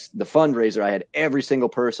released the fundraiser, I had every single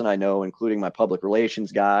person I know, including my public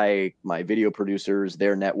relations guy, my video producers,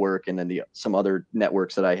 their network, and then some other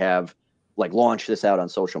networks that I have, like, launch this out on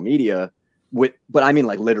social media but I mean,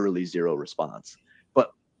 like, literally zero response.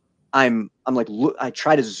 But I'm like, look, I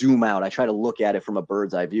try to zoom out. I try to look at it from a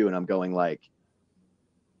bird's eye view, and I'm going like,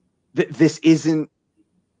 this is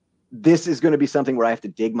going to be something where I have to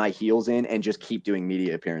dig my heels in and just keep doing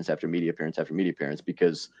media appearance after media appearance after media appearance,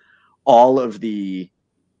 because all of the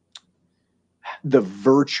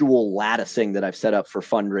virtual latticing that I've set up for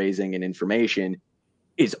fundraising and information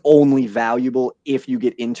is only valuable if you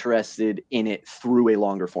get interested in it through a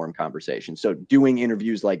longer form conversation. So doing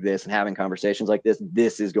interviews like this and having conversations like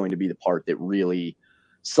this is going to be the part that really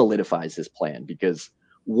solidifies this plan, because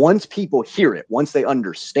once people hear it, once they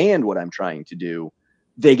understand what I'm trying to do,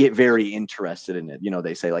 they get very interested in it. You know,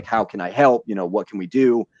 they say like, how can I help? You know, what can we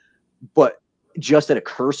do? But just at a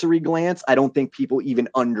cursory glance, I don't think people even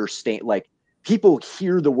understand. Like, people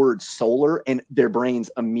hear the word solar and their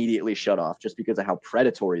brains immediately shut off just because of how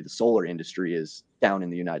predatory the solar industry is down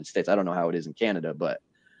in the United States. I don't know how it is in Canada, but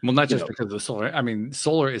not just because of the solar. I mean,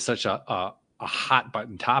 solar is such a hot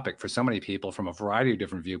button topic for so many people from a variety of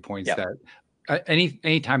different viewpoints that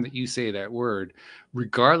any time that you say that word,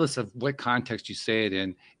 regardless of what context you say it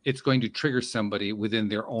in, it's going to trigger somebody within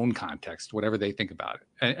their own context, whatever they think about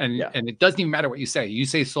it. And it doesn't even matter what you say. You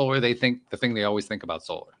say solar, they think the thing they always think about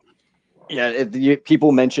solar. Yeah,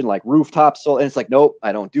 people mention like rooftop solar, and it's like, nope,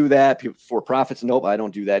 I don't do that. People for profits, nope, I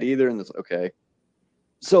don't do that either. And it's okay.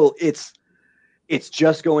 So it's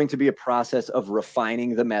just going to be a process of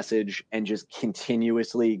refining the message and just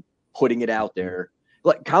continuously putting it out there.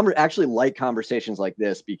 Like actually like conversations like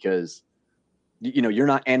this, because you know, you're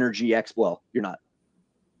not energy well, you're not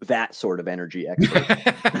that sort of energy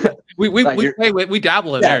expert. we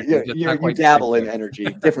dabble in there. You dabble in energy,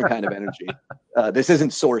 different kind of energy. This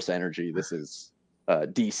isn't source energy. This is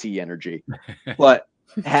DC energy. But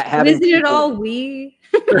having isn't it all we?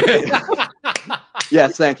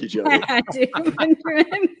 Yes, thank you, Jodie.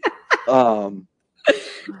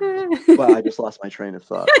 Well, I just lost my train of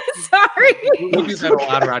thought. Sorry. We do that a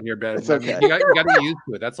lot around here, Ben. It's okay. You got to get used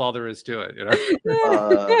to it. That's all there is to it. You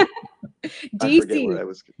know?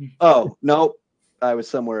 DC. Oh, no. I was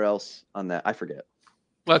somewhere else on that. I forget.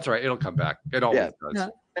 Well, that's right. It'll come back. It always does. Yeah.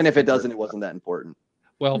 And if it doesn't, it wasn't that important.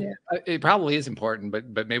 Well, it probably is important,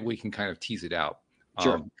 but maybe we can kind of tease it out.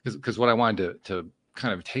 Sure. Because what I wanted to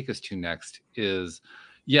kind of take us to next is,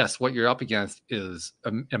 yes, what you're up against is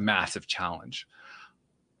a massive challenge.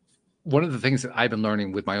 One of the things that I've been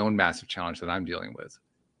learning with my own massive challenge that I'm dealing with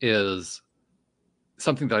is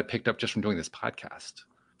something that I picked up just from doing this podcast,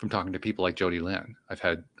 from talking to people like Jodie, Lynn. I've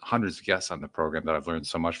had hundreds of guests on the program that I've learned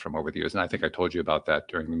so much from over the years. And I think I told you about that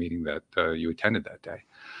during the meeting that you attended that day.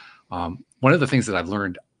 One of the things that I've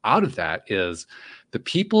learned out of that is the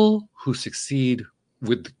people who succeed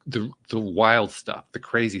with the wild stuff, the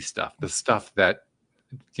crazy stuff, the stuff that,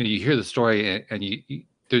 you know, you hear the story and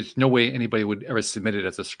there's no way anybody would ever submit it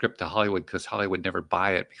as a script to Hollywood because Hollywood never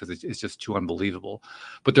buy it because it's just too unbelievable.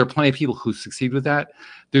 But there are plenty of people who succeed with that.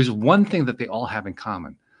 There's one thing that they all have in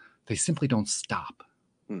common. They simply don't stop.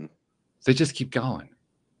 They just keep going.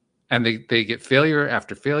 And they get failure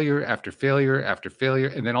after failure after failure after failure.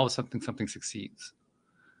 And then all of a sudden something succeeds.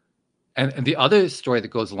 And the other story that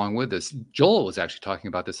goes along with this, Joel was actually talking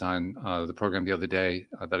about this on the program the other day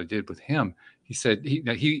that I did with him. He said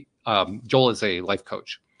Joel is a life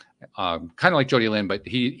coach, kind of like Jodie Lynn, but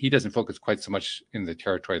he doesn't focus quite so much in the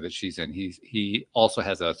territory that she's in. He also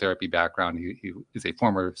has a therapy background. He is a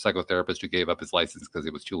former psychotherapist who gave up his license because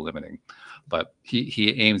it was too limiting, but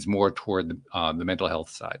he aims more toward the mental health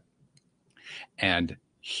side. And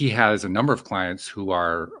he has a number of clients who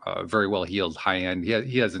are very well heeled, high end.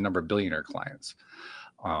 He has a number of billionaire clients,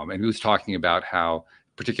 and he was talking about how,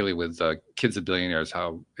 particularly with kids of billionaires,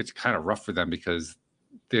 how it's kind of rough for them because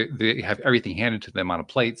they have everything handed to them on a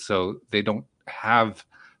plate, so they don't have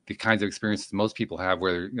the kinds of experiences most people have,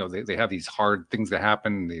 where they have these hard things that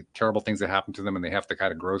happen, the terrible things that happen to them, and they have to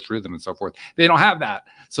kind of grow through them and so forth. They don't have that,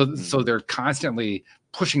 so they're constantly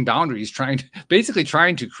pushing boundaries, trying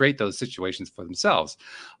to create those situations for themselves.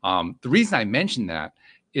 The reason I mentioned that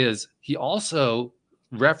is he also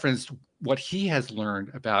referenced what he has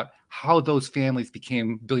learned about how those families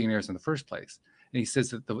became billionaires in the first place. And he says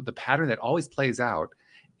that the pattern that always plays out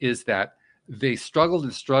is that they struggled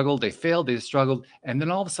and struggled, they failed, they struggled, and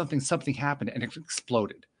then all of a sudden something happened and it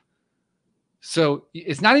exploded. So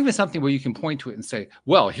it's not even something where you can point to it and say,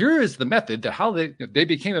 well, here is the method to how they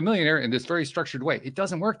became a millionaire in this very structured way. It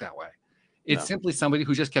doesn't work that way. It's simply somebody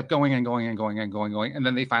who just kept going and going and going and going, and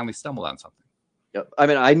then they finally stumbled on something. Yep. I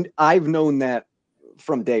mean, I've known that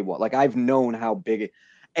from day one. Like, I've known how big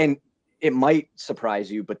and it might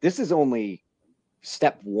surprise you, but this is only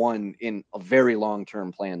step one in a very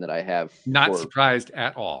long-term plan that I have. Not surprised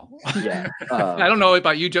at all. Yeah. I don't know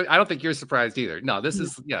about you, Joe. I don't think you're surprised either. No, this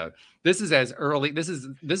is as early. This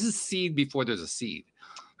is seed before there's a seed.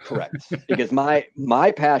 Correct. Because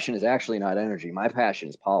my passion is actually not energy. My passion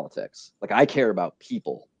is politics. Like, I care about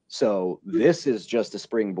people. So this is just a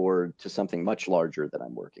springboard to something much larger that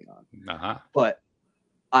I'm working on. But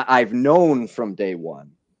I've known from day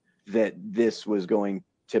one that this was going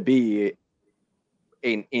to be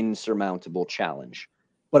an insurmountable challenge.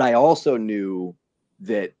 But I also knew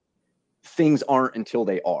that things aren't until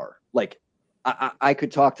they are. Like, I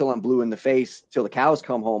could talk till I'm blue in the face, till the cows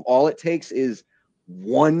come home. All it takes is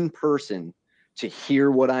one person to hear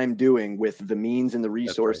what I'm doing with the means and the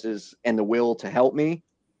resources and the will to help me.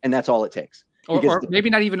 And that's all it takes. Or maybe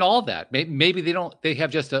not even all of that. Maybe they have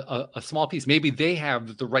just a small piece. Maybe they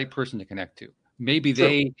have the right person to connect to. Maybe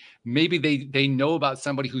they know about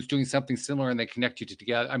somebody who's doing something similar and they connect you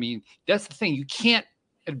together. I mean, that's the thing. You can't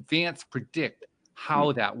predict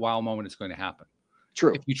how that wow moment is going to happen.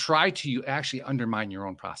 True. If you try to, you actually undermine your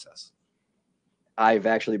own process. I've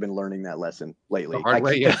actually been learning that lesson lately. The hard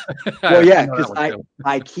way, yeah. Well, yeah, because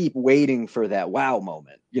I keep waiting for that wow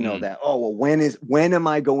moment. That, oh, well, when am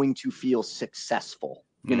I going to feel successful?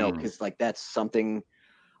 Because like that's something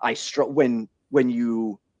I struggle when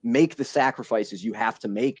you make the sacrifices you have to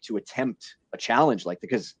make to attempt a challenge like that.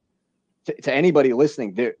 Because to anybody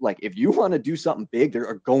listening, there, like, if you want to do something big, there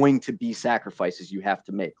are going to be sacrifices you have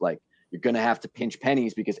to make. Like, you're going to have to pinch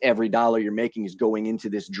pennies because every dollar you're making is going into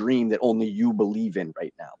this dream that only you believe in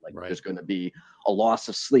right now. Like, there's going to be a loss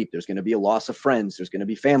of sleep. There's going to be a loss of friends. There's going to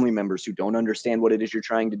be family members who don't understand what it is you're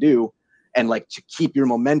trying to do. And like, to keep your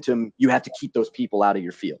momentum, you have to keep those people out of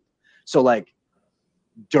your field. So like,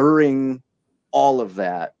 during all of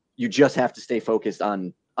that, you just have to stay focused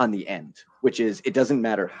on the end, which is, it doesn't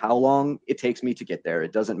matter how long it takes me to get there.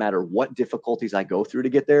 It doesn't matter what difficulties I go through to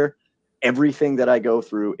get there. Everything that I go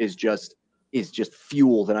through is just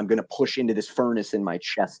fuel that I'm going to push into this furnace in my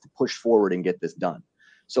chest to push forward and get this done.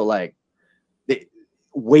 So like,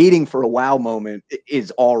 waiting for a wow moment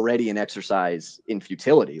is already an exercise in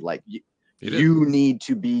futility. Like, you need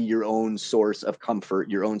to be your own source of comfort,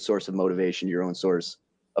 your own source of motivation, your own source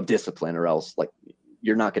of discipline, or else like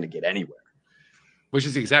you're not going to get anywhere. Which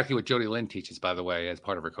is exactly what Jodie Lynn teaches, by the way, as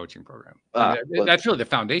part of her coaching program. That's really the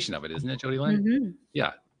foundation of it, isn't it, Jodie Lynn? Mm-hmm.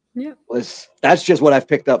 Yeah. Yeah. Well, that's just what I've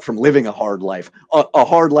picked up from living a hard life, a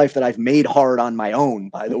hard life that I've made hard on my own,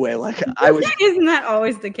 by the way. Like, isn't that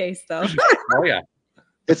always the case though? Oh yeah.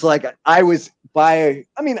 It's like, I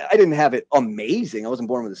didn't have it amazing. I wasn't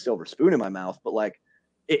born with a silver spoon in my mouth, but like,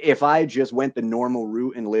 if I just went the normal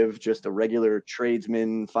route and lived just a regular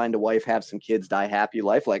tradesman, find a wife, have some kids, die happy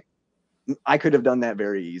life, like, I could have done that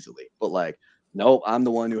very easily. But like, nope, I'm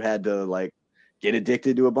the one who had to like get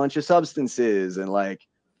addicted to a bunch of substances and like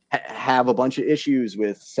have a bunch of issues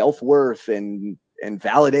with self-worth and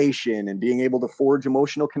validation and being able to forge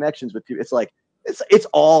emotional connections with people. It's like, it's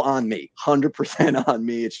all on me, 100% on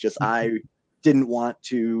me. It's just, I didn't want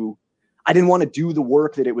to do the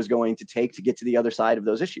work that it was going to take to get to the other side of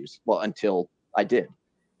those issues. Well, until I did.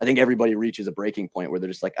 I think everybody reaches a breaking point where they're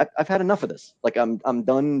just like, I've had enough of this. Like, I'm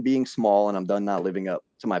done being small, and I'm done not living up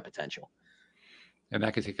to my potential. And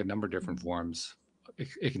that can take a number of different forms.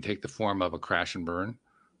 It can take the form of a crash and burn.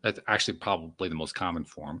 That's actually probably the most common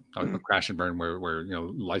form, a crash and burn, where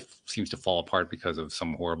life seems to fall apart because of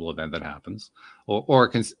some horrible event that happens, or it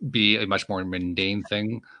can be a much more mundane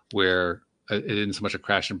thing where it isn't so much a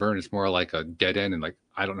crash and burn. It's more like a dead end, and like,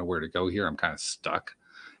 I don't know where to go here. I'm kind of stuck,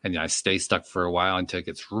 and I stay stuck for a while until it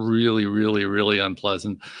gets really, really, really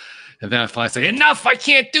unpleasant, and then I finally say, enough! I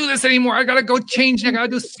can't do this anymore. I got to go change. I got to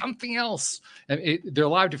do something else. And there are a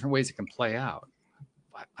lot of different ways it can play out.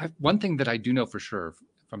 One thing that I do know for sure,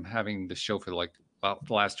 from having the show for the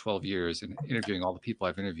last 12 years and interviewing all the people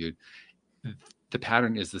I've interviewed, the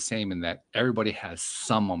pattern is the same in that everybody has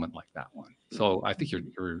some moment like that one. So I think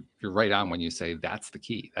you're right on when you say that's the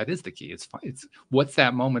key. That is the key. It's what's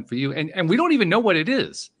that moment for you, and we don't even know what it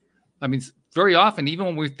is. I mean, very often, even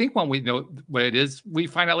when we think we know what it is, we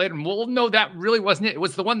find out later, and we'll know that really wasn't it. It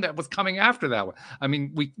was the one that was coming after that one. I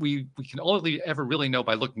mean, we can only ever really know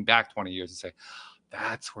by looking back 20 years and say,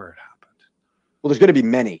 that's where it happened. Well, there's going to be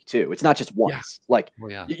many too. It's not just once. Yeah. Like,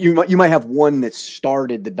 you might have one that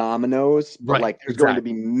started the dominoes, but like there's going to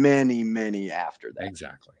be many after that.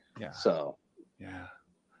 Exactly. Yeah. So, yeah.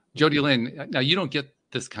 Jodie Lynn, now you don't get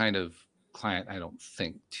this kind of client, I don't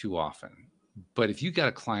think, too often. But if you got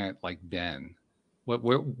a client like Ben,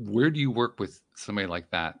 where do you work with somebody like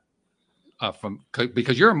that?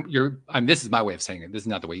 Because you're I mean, this is my way of saying it. This is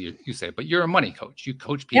not the way you say it, but you're a money coach. You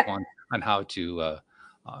coach people on how to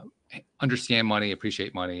understand money,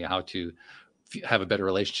 appreciate money, how to have a better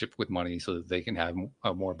relationship with money so that they can have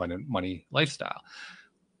a more abundant money lifestyle.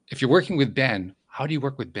 If you're working with Ben, how do you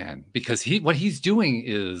work with Ben? Because what he's doing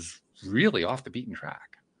is really off the beaten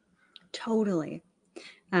track. Totally.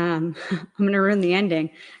 I'm going to ruin the ending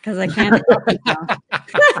because I can't.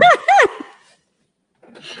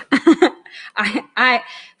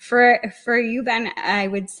 For you, Ben, I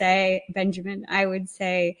would say, Benjamin, I would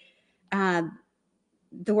say,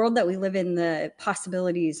 the world that we live in, the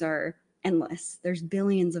possibilities are endless. There's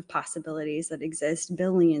billions of possibilities that exist,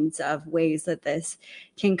 billions of ways that this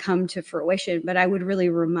can come to fruition. But I would really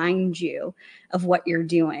remind you of what you're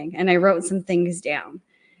doing. And I wrote some things down.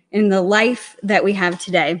 In the life that we have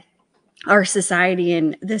today, our society,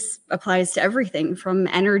 and this applies to everything from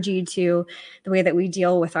energy to the way that we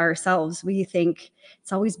deal with ourselves, we think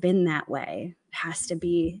it's always been that way. It has to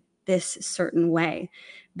be this certain way.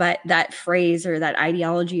 But that phrase or that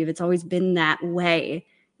ideology of it's always been that way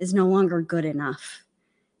is no longer good enough.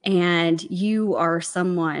 And you are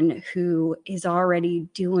someone who is already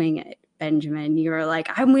doing it, Benjamin. You're like,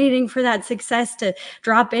 I'm waiting for that success to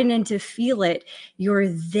drop in and to feel it. You're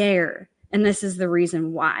there. And this is the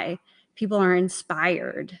reason why people are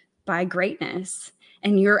inspired by greatness.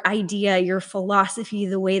 And your idea, your philosophy,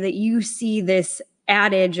 the way that you see this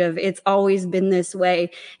adage of it's always been this way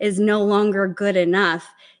is no longer good enough,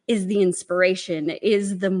 is the inspiration,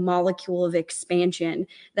 is the molecule of expansion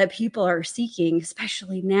that people are seeking,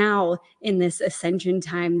 especially now in this ascension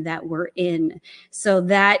time that we're in. So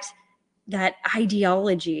that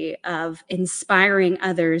ideology of inspiring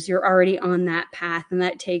others, you're already on that path, and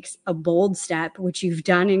that takes a bold step, which you've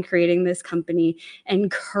done in creating this company, and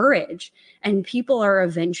courage. And people are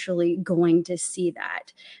eventually going to see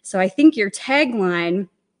that. So I think your tagline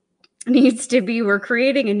needs to be, we're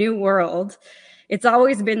creating a new world. It's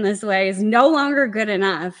always been this way is no longer good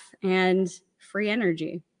enough, and free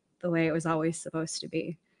energy, the way it was always supposed to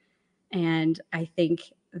be. And I think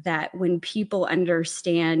that when people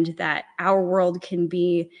understand that our world can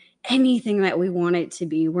be anything that we want it to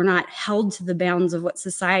be, we're not held to the bounds of what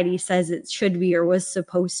society says it should be or was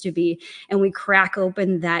supposed to be, and we crack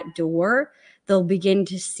open that door, they'll begin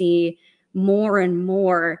to see more and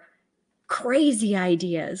more crazy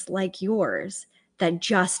ideas like yours that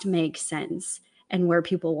just make sense, and where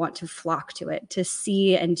people want to flock to it, to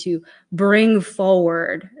see and to bring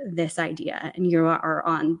forward this idea. And you are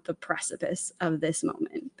on the precipice of this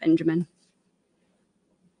moment, Benjamin.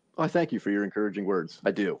 Oh, thank you for your encouraging words.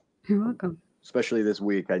 I do. You're welcome. Especially this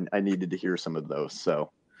week, I needed to hear some of those.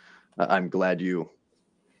 So I'm glad you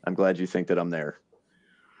think that I'm there.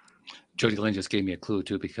 Jodie Lynn just gave me a clue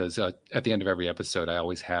too, because at the end of every episode, I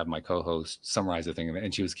always have my co-host summarize the thing,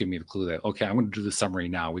 and she was giving me the clue that, okay, I'm going to do the summary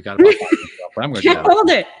now. We got about 5 minutes, but I'm going to hold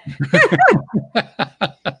it.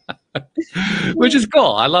 which is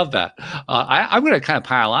cool. I love that. I'm going to kind of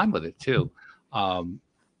pile on with it too.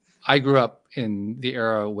 I grew up in the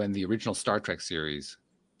era when the original Star Trek series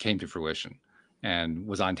came to fruition and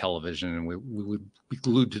was on television, and we would be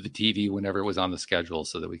glued to the TV whenever it was on the schedule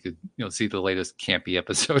so that we could, see the latest campy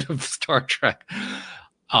episode of Star Trek.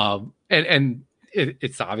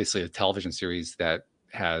 It's obviously a television series that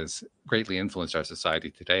has greatly influenced our society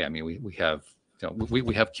today. I mean, we have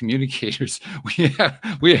we have communicators.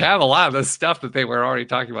 We have a lot of the stuff that they were already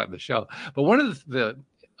talking about in the show. But one of the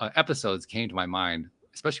episodes came to my mind,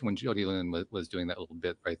 especially when Jodie Lynn was doing that little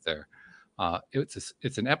bit right there.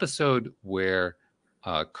 It's an episode where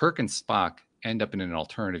Kirk and Spock end up in an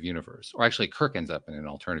alternative universe, or actually Kirk ends up in an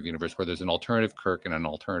alternative universe where there's an alternative Kirk and an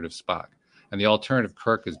alternative Spock. And the alternative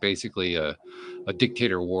Kirk is basically a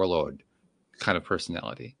dictator warlord kind of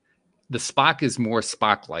personality. The Spock is more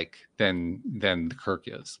Spock-like than the Kirk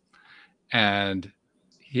is. And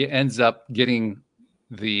he ends up getting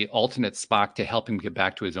the alternate Spock to help him get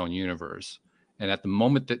back to his own universe. And at the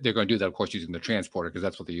moment that they're going to do that, of course, using the transporter, because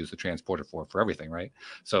that's what they use the transporter for everything, right?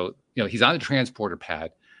 So, he's on the transporter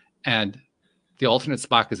pad, and the alternate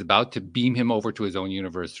Spock is about to beam him over to his own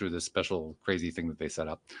universe through this special crazy thing that they set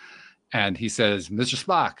up. And he says, "Mr.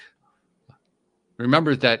 Spock,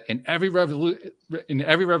 remember that in every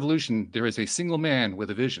revolution, there is a single man with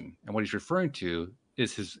a vision." And what he's referring to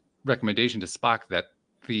is his recommendation to Spock that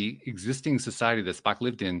the existing society that Spock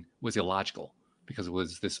lived in was illogical because it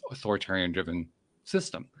was this authoritarian-driven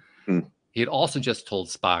system. He had also just told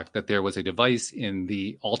Spock that there was a device in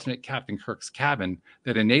the alternate Captain Kirk's cabin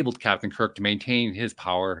that enabled Captain Kirk to maintain his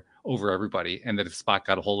power over everybody, and that if Spock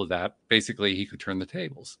got a hold of that, basically he could turn the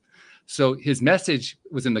tables. So his message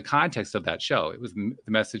was in the context of that show. It was the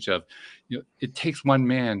message of, it takes one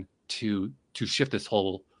man to shift this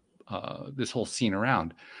whole scene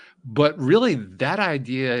around. But really, that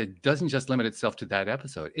idea doesn't just limit itself to that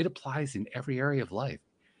episode. It applies in every area of life.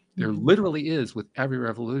 There literally is, with every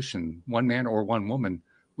revolution, one man or one woman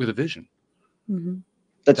with a vision. Mm-hmm.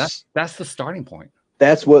 That's the starting point.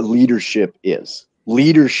 That's what leadership is.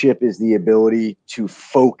 Leadership is the ability to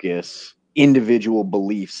focus individual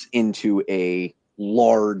beliefs into a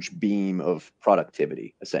large beam of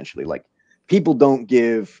productivity, essentially. Like, people don't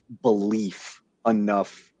give belief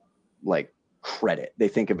enough credit. They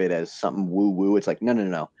think of it as something woo-woo. It's like,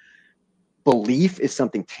 no. Belief is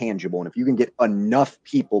something tangible. And if you can get enough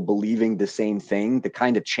people believing the same thing, the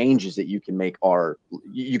kind of changes that you can make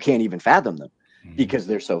you can't even fathom them because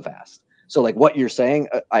they're so vast. So what you're saying,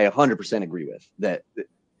 I 100% agree with that.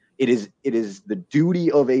 It is the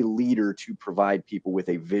duty of a leader to provide people with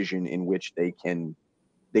a vision in which they can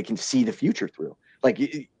see the future through.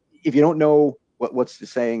 If you don't know what's the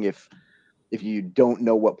saying, if you don't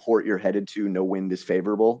know what port you're headed to, no wind is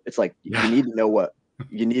favorable. It's like you need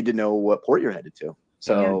to know what port you're headed to.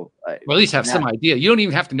 So, well, at least have some idea. You don't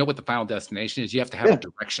even have to know what the final destination is. You have to have a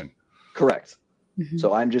direction. Correct. Mm-hmm.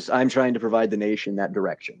 So I'm trying to provide the nation that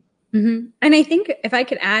direction. Mm-hmm. And I think if I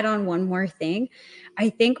could add on one more thing, I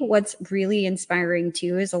think what's really inspiring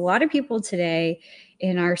too is a lot of people today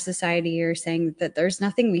in our society are saying that there's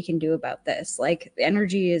nothing we can do about this.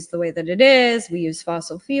 Energy is the way that it is. We use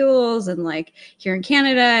fossil fuels, and here in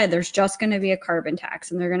Canada, there's just going to be a carbon tax,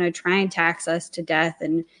 and they're going to try and tax us to death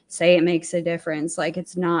and say it makes a difference.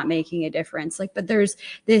 It's not making a difference. But there's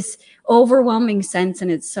this overwhelming sense, and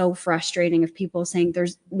it's so frustrating of people saying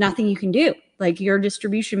there's nothing you can do. Your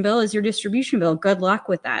distribution bill is your distribution bill. Good luck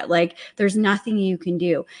with that. There's nothing you can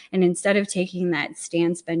do. And instead of taking that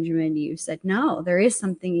stance, Benjamin, you said, no, there is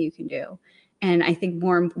something you can do. And I think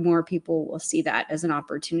more and more people will see that as an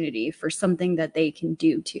opportunity for something that they can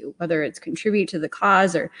do too, whether it's contribute to the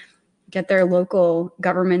cause or get their local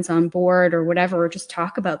governments on board or whatever, or just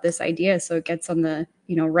talk about this idea so it gets on the,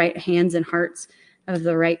 right hands and hearts of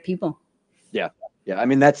the right people. Yeah. I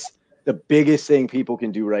mean, that's the biggest thing people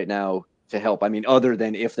can do right now to help. I mean, other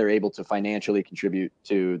than if they're able to financially contribute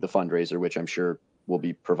to the fundraiser, which I'm sure will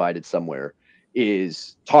be provided somewhere,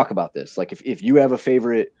 is talk about this. If you have a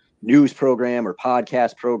favorite news program or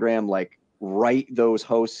podcast program, write those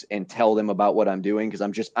hosts and tell them about what I'm doing.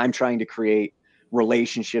 Because I'm trying to create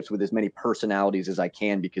relationships with as many personalities as I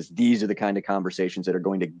can, because these are the kind of conversations that are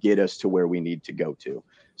going to get us to where we need to go to.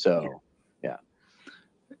 So, yeah.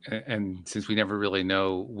 And since we never really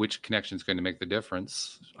know which connection is going to make the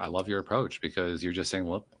difference, I love your approach, because you're just saying,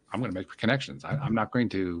 well, I'm going to make connections. I'm not going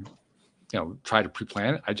to, try to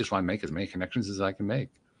pre-plan it. I just want to make as many connections as I can make.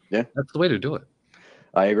 Yeah. That's the way to do it.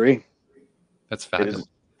 I agree. That's fabulous.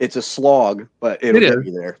 It's a slog, but it'll get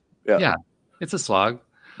you there. Yeah. It's a slog.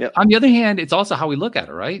 Yep. On the other hand, it's also how we look at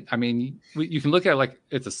it, right? I mean, you can look at it like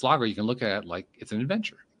it's a slog, or you can look at it like it's an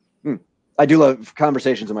adventure. I do love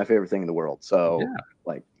conversations are my favorite thing in the world. So Yeah.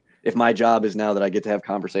 like if my job is now that I get to have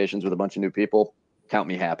conversations with a bunch of new people, count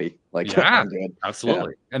me happy. Like Yeah, I'm good.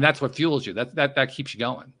 absolutely. And that's what fuels you. That keeps you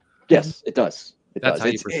going. Yes, it does. It That's does. how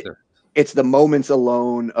you persist. It's the moments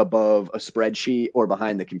alone above a spreadsheet or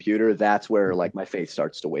behind the computer. That's where like my faith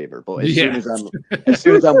starts to waver. But as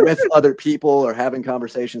soon as I'm with other people or having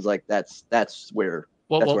conversations, like that's where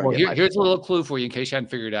here's a little clue for you in case you hadn't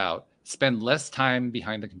figured it out. Spend less time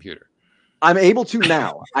behind the computer. I'm able to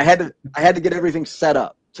now. I had to get everything set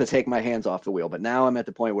up to take my hands off the wheel, but now I'm at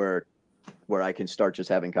the point where I can start just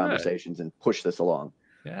having conversations and push this along.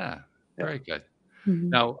 Yeah, very good. Mhm.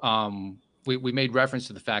 Now, we made reference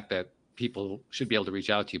to the fact that people should be able to reach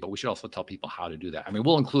out to you, but we should also tell people how to do that. I mean,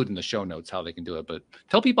 we'll include in the show notes how they can do it, but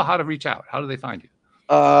tell people how to reach out. How do they find you?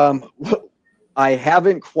 I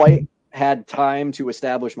haven't quite had time to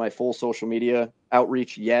establish my full social media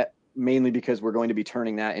outreach yet, mainly because we're going to be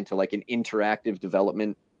turning that into like an interactive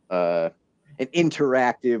development, an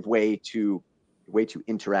interactive way to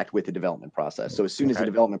interact with the development process. So as soon as the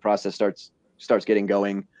development process starts getting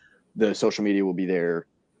going, the social media will be there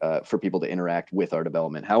for people to interact with our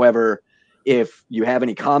development. However, if you have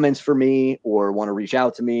any comments for me or want to reach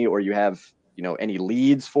out to me, or you have any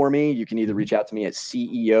leads for me, you can either reach out to me at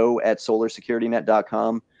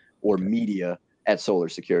ceo@solarsecuritynet.com or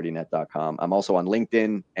media@solarsecuritynet.com. I'm also on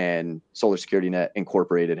LinkedIn, and Solar Security Net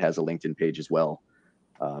Incorporated has a LinkedIn page as well,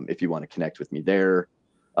 if you want to connect with me there.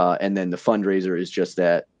 And then the fundraiser is just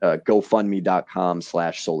at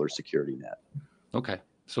gofundme.com/solarsecuritynet. Okay.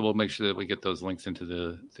 So we'll make sure that we get those links into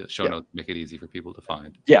the show notes, make it easy for people to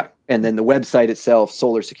find. Yeah. And then the website itself,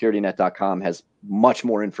 solarsecuritynet.com, has much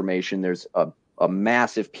more information. There's a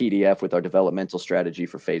massive PDF with our developmental strategy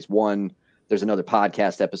for phase 1. There's another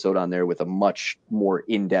podcast episode on there with a much more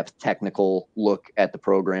in-depth technical look at the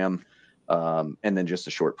program. And then just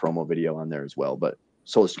a short promo video on there as well. But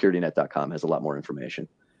solarsecuritynet.com has a lot more information.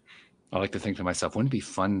 I like to think to myself, wouldn't it be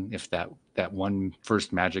fun if that one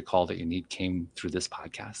first magic call that you need came through this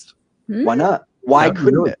podcast? Why not? Why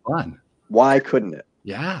couldn't it? Fun. Why couldn't it?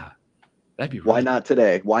 Yeah, that'd be. Really Why not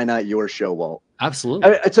today? Why not your show, Walt?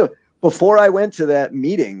 Absolutely. So before I went to that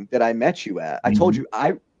meeting that I met you at, I told you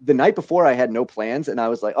the night before I had no plans, and I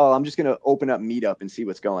was like, oh, I'm just gonna open up Meetup and see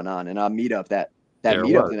what's going on. And on Meetup, that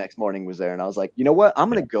Meetup the next morning was there, and I was like, you know what? I'm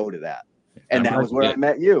gonna go to that. And that was where I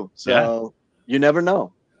met you. So you never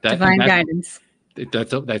know. Divine guidance.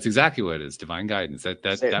 That's exactly what it is. Divine guidance. That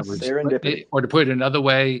was serendipity. Or to put it another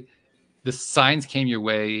way, the signs came your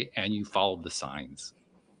way and you followed the signs.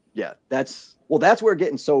 Yeah, that's where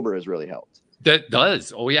getting sober has really helped. That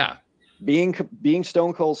does. Oh yeah. Being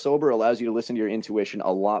stone cold sober allows you to listen to your intuition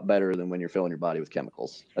a lot better than when you're filling your body with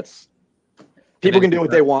chemicals. People can do what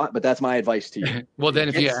they want, but that's my advice to you. Well, then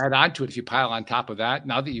if you add on to it, if you pile on top of that,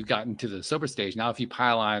 now that you've gotten to the sober stage, now if you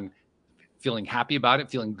pile on feeling happy about it,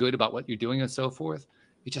 feeling good about what you're doing and so forth,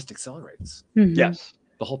 it just accelerates. Mm-hmm. Yes.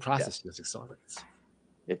 The whole process just accelerates.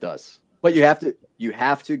 It does. But you have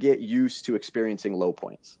to get used to experiencing low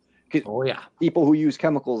points. Oh yeah. People who use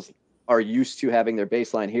chemicals are used to having their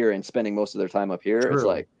baseline here and spending most of their time up here. True. It's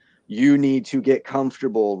like you need to get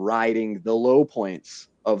comfortable riding the low points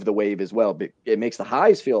of the wave as well. But it makes the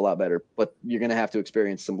highs feel a lot better, but you're going to have to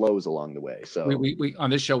experience some lows along the way. So we on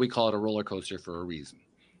this show, we call it a roller coaster for a reason.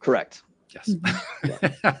 Correct. Yes.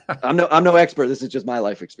 Yeah. I'm no expert. This is just my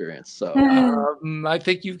life experience. So I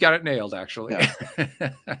think you've got it nailed, actually. Yeah.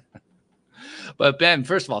 But Ben,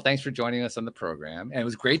 first of all, thanks for joining us on the program. And it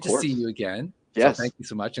was great to see you again. Yes. So thank you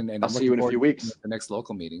so much. And I'll see you in a few weeks at the next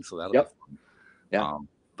local meeting. So that'll be fun. Yeah.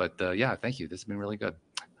 But thank you. This has been really good.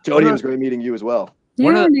 Jodie, it was great meeting you as well.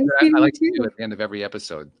 One of the things I like to do at the end of every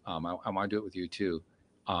episode, I want to do it with you too.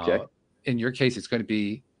 Okay. In your case, it's going to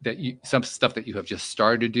be that some stuff that you have just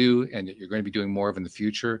started to do and that you're going to be doing more of in the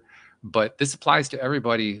future. But this applies to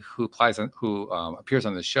everybody who appears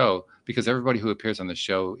on the show, because everybody who appears on the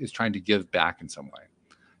show is trying to give back in some way.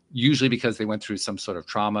 Usually because they went through some sort of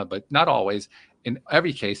trauma, but not always. In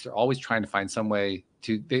every case, they're always trying to find some way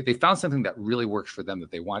to. They found something that really works for them that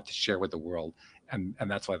they want to share with the world, and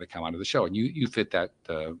that's why they come onto the show. And you fit that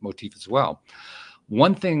motif as well.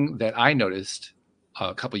 One thing that I noticed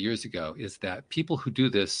a couple of years ago is that people who do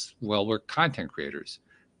this, well, we're content creators,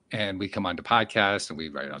 and we come onto podcasts and we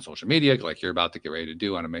write it on social media, like you're about to get ready to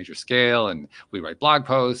do on a major scale, and we write blog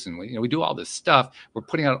posts and we do all this stuff. We're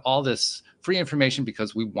putting out all this free information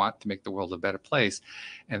because we want to make the world a better place.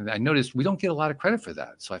 And I noticed we don't get a lot of credit for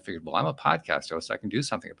that. So I figured, well, I'm a podcaster, so I can do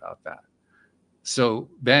something about that. So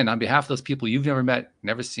Ben, on behalf of those people you've never met,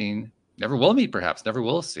 never seen, never will meet, perhaps never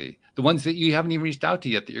will see, the ones that you haven't even reached out to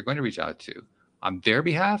yet that you're going to reach out to, on their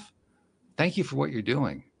behalf, thank you for what you're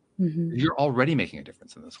doing. You're already making a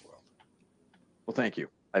difference in this world. Well, thank you.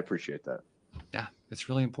 I appreciate that. Yeah, it's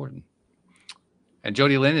really important. And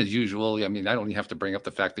Jodie Lynn, as usual, I mean, I don't even have to bring up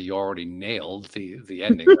the fact that you already nailed the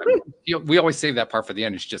ending. I mean, we always save that part for the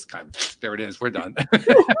end. It's just kind of, there it is. We're done.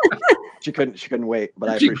 She couldn't wait, but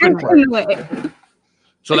I She appreciate Anyway,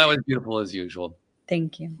 So that was beautiful as usual.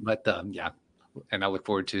 thank you. But yeah, and I look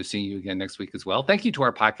forward to seeing you again next week as well. Thank you to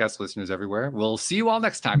our podcast listeners everywhere. We'll see you all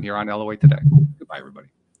next time here on LOA Today. Goodbye,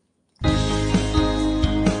 everybody.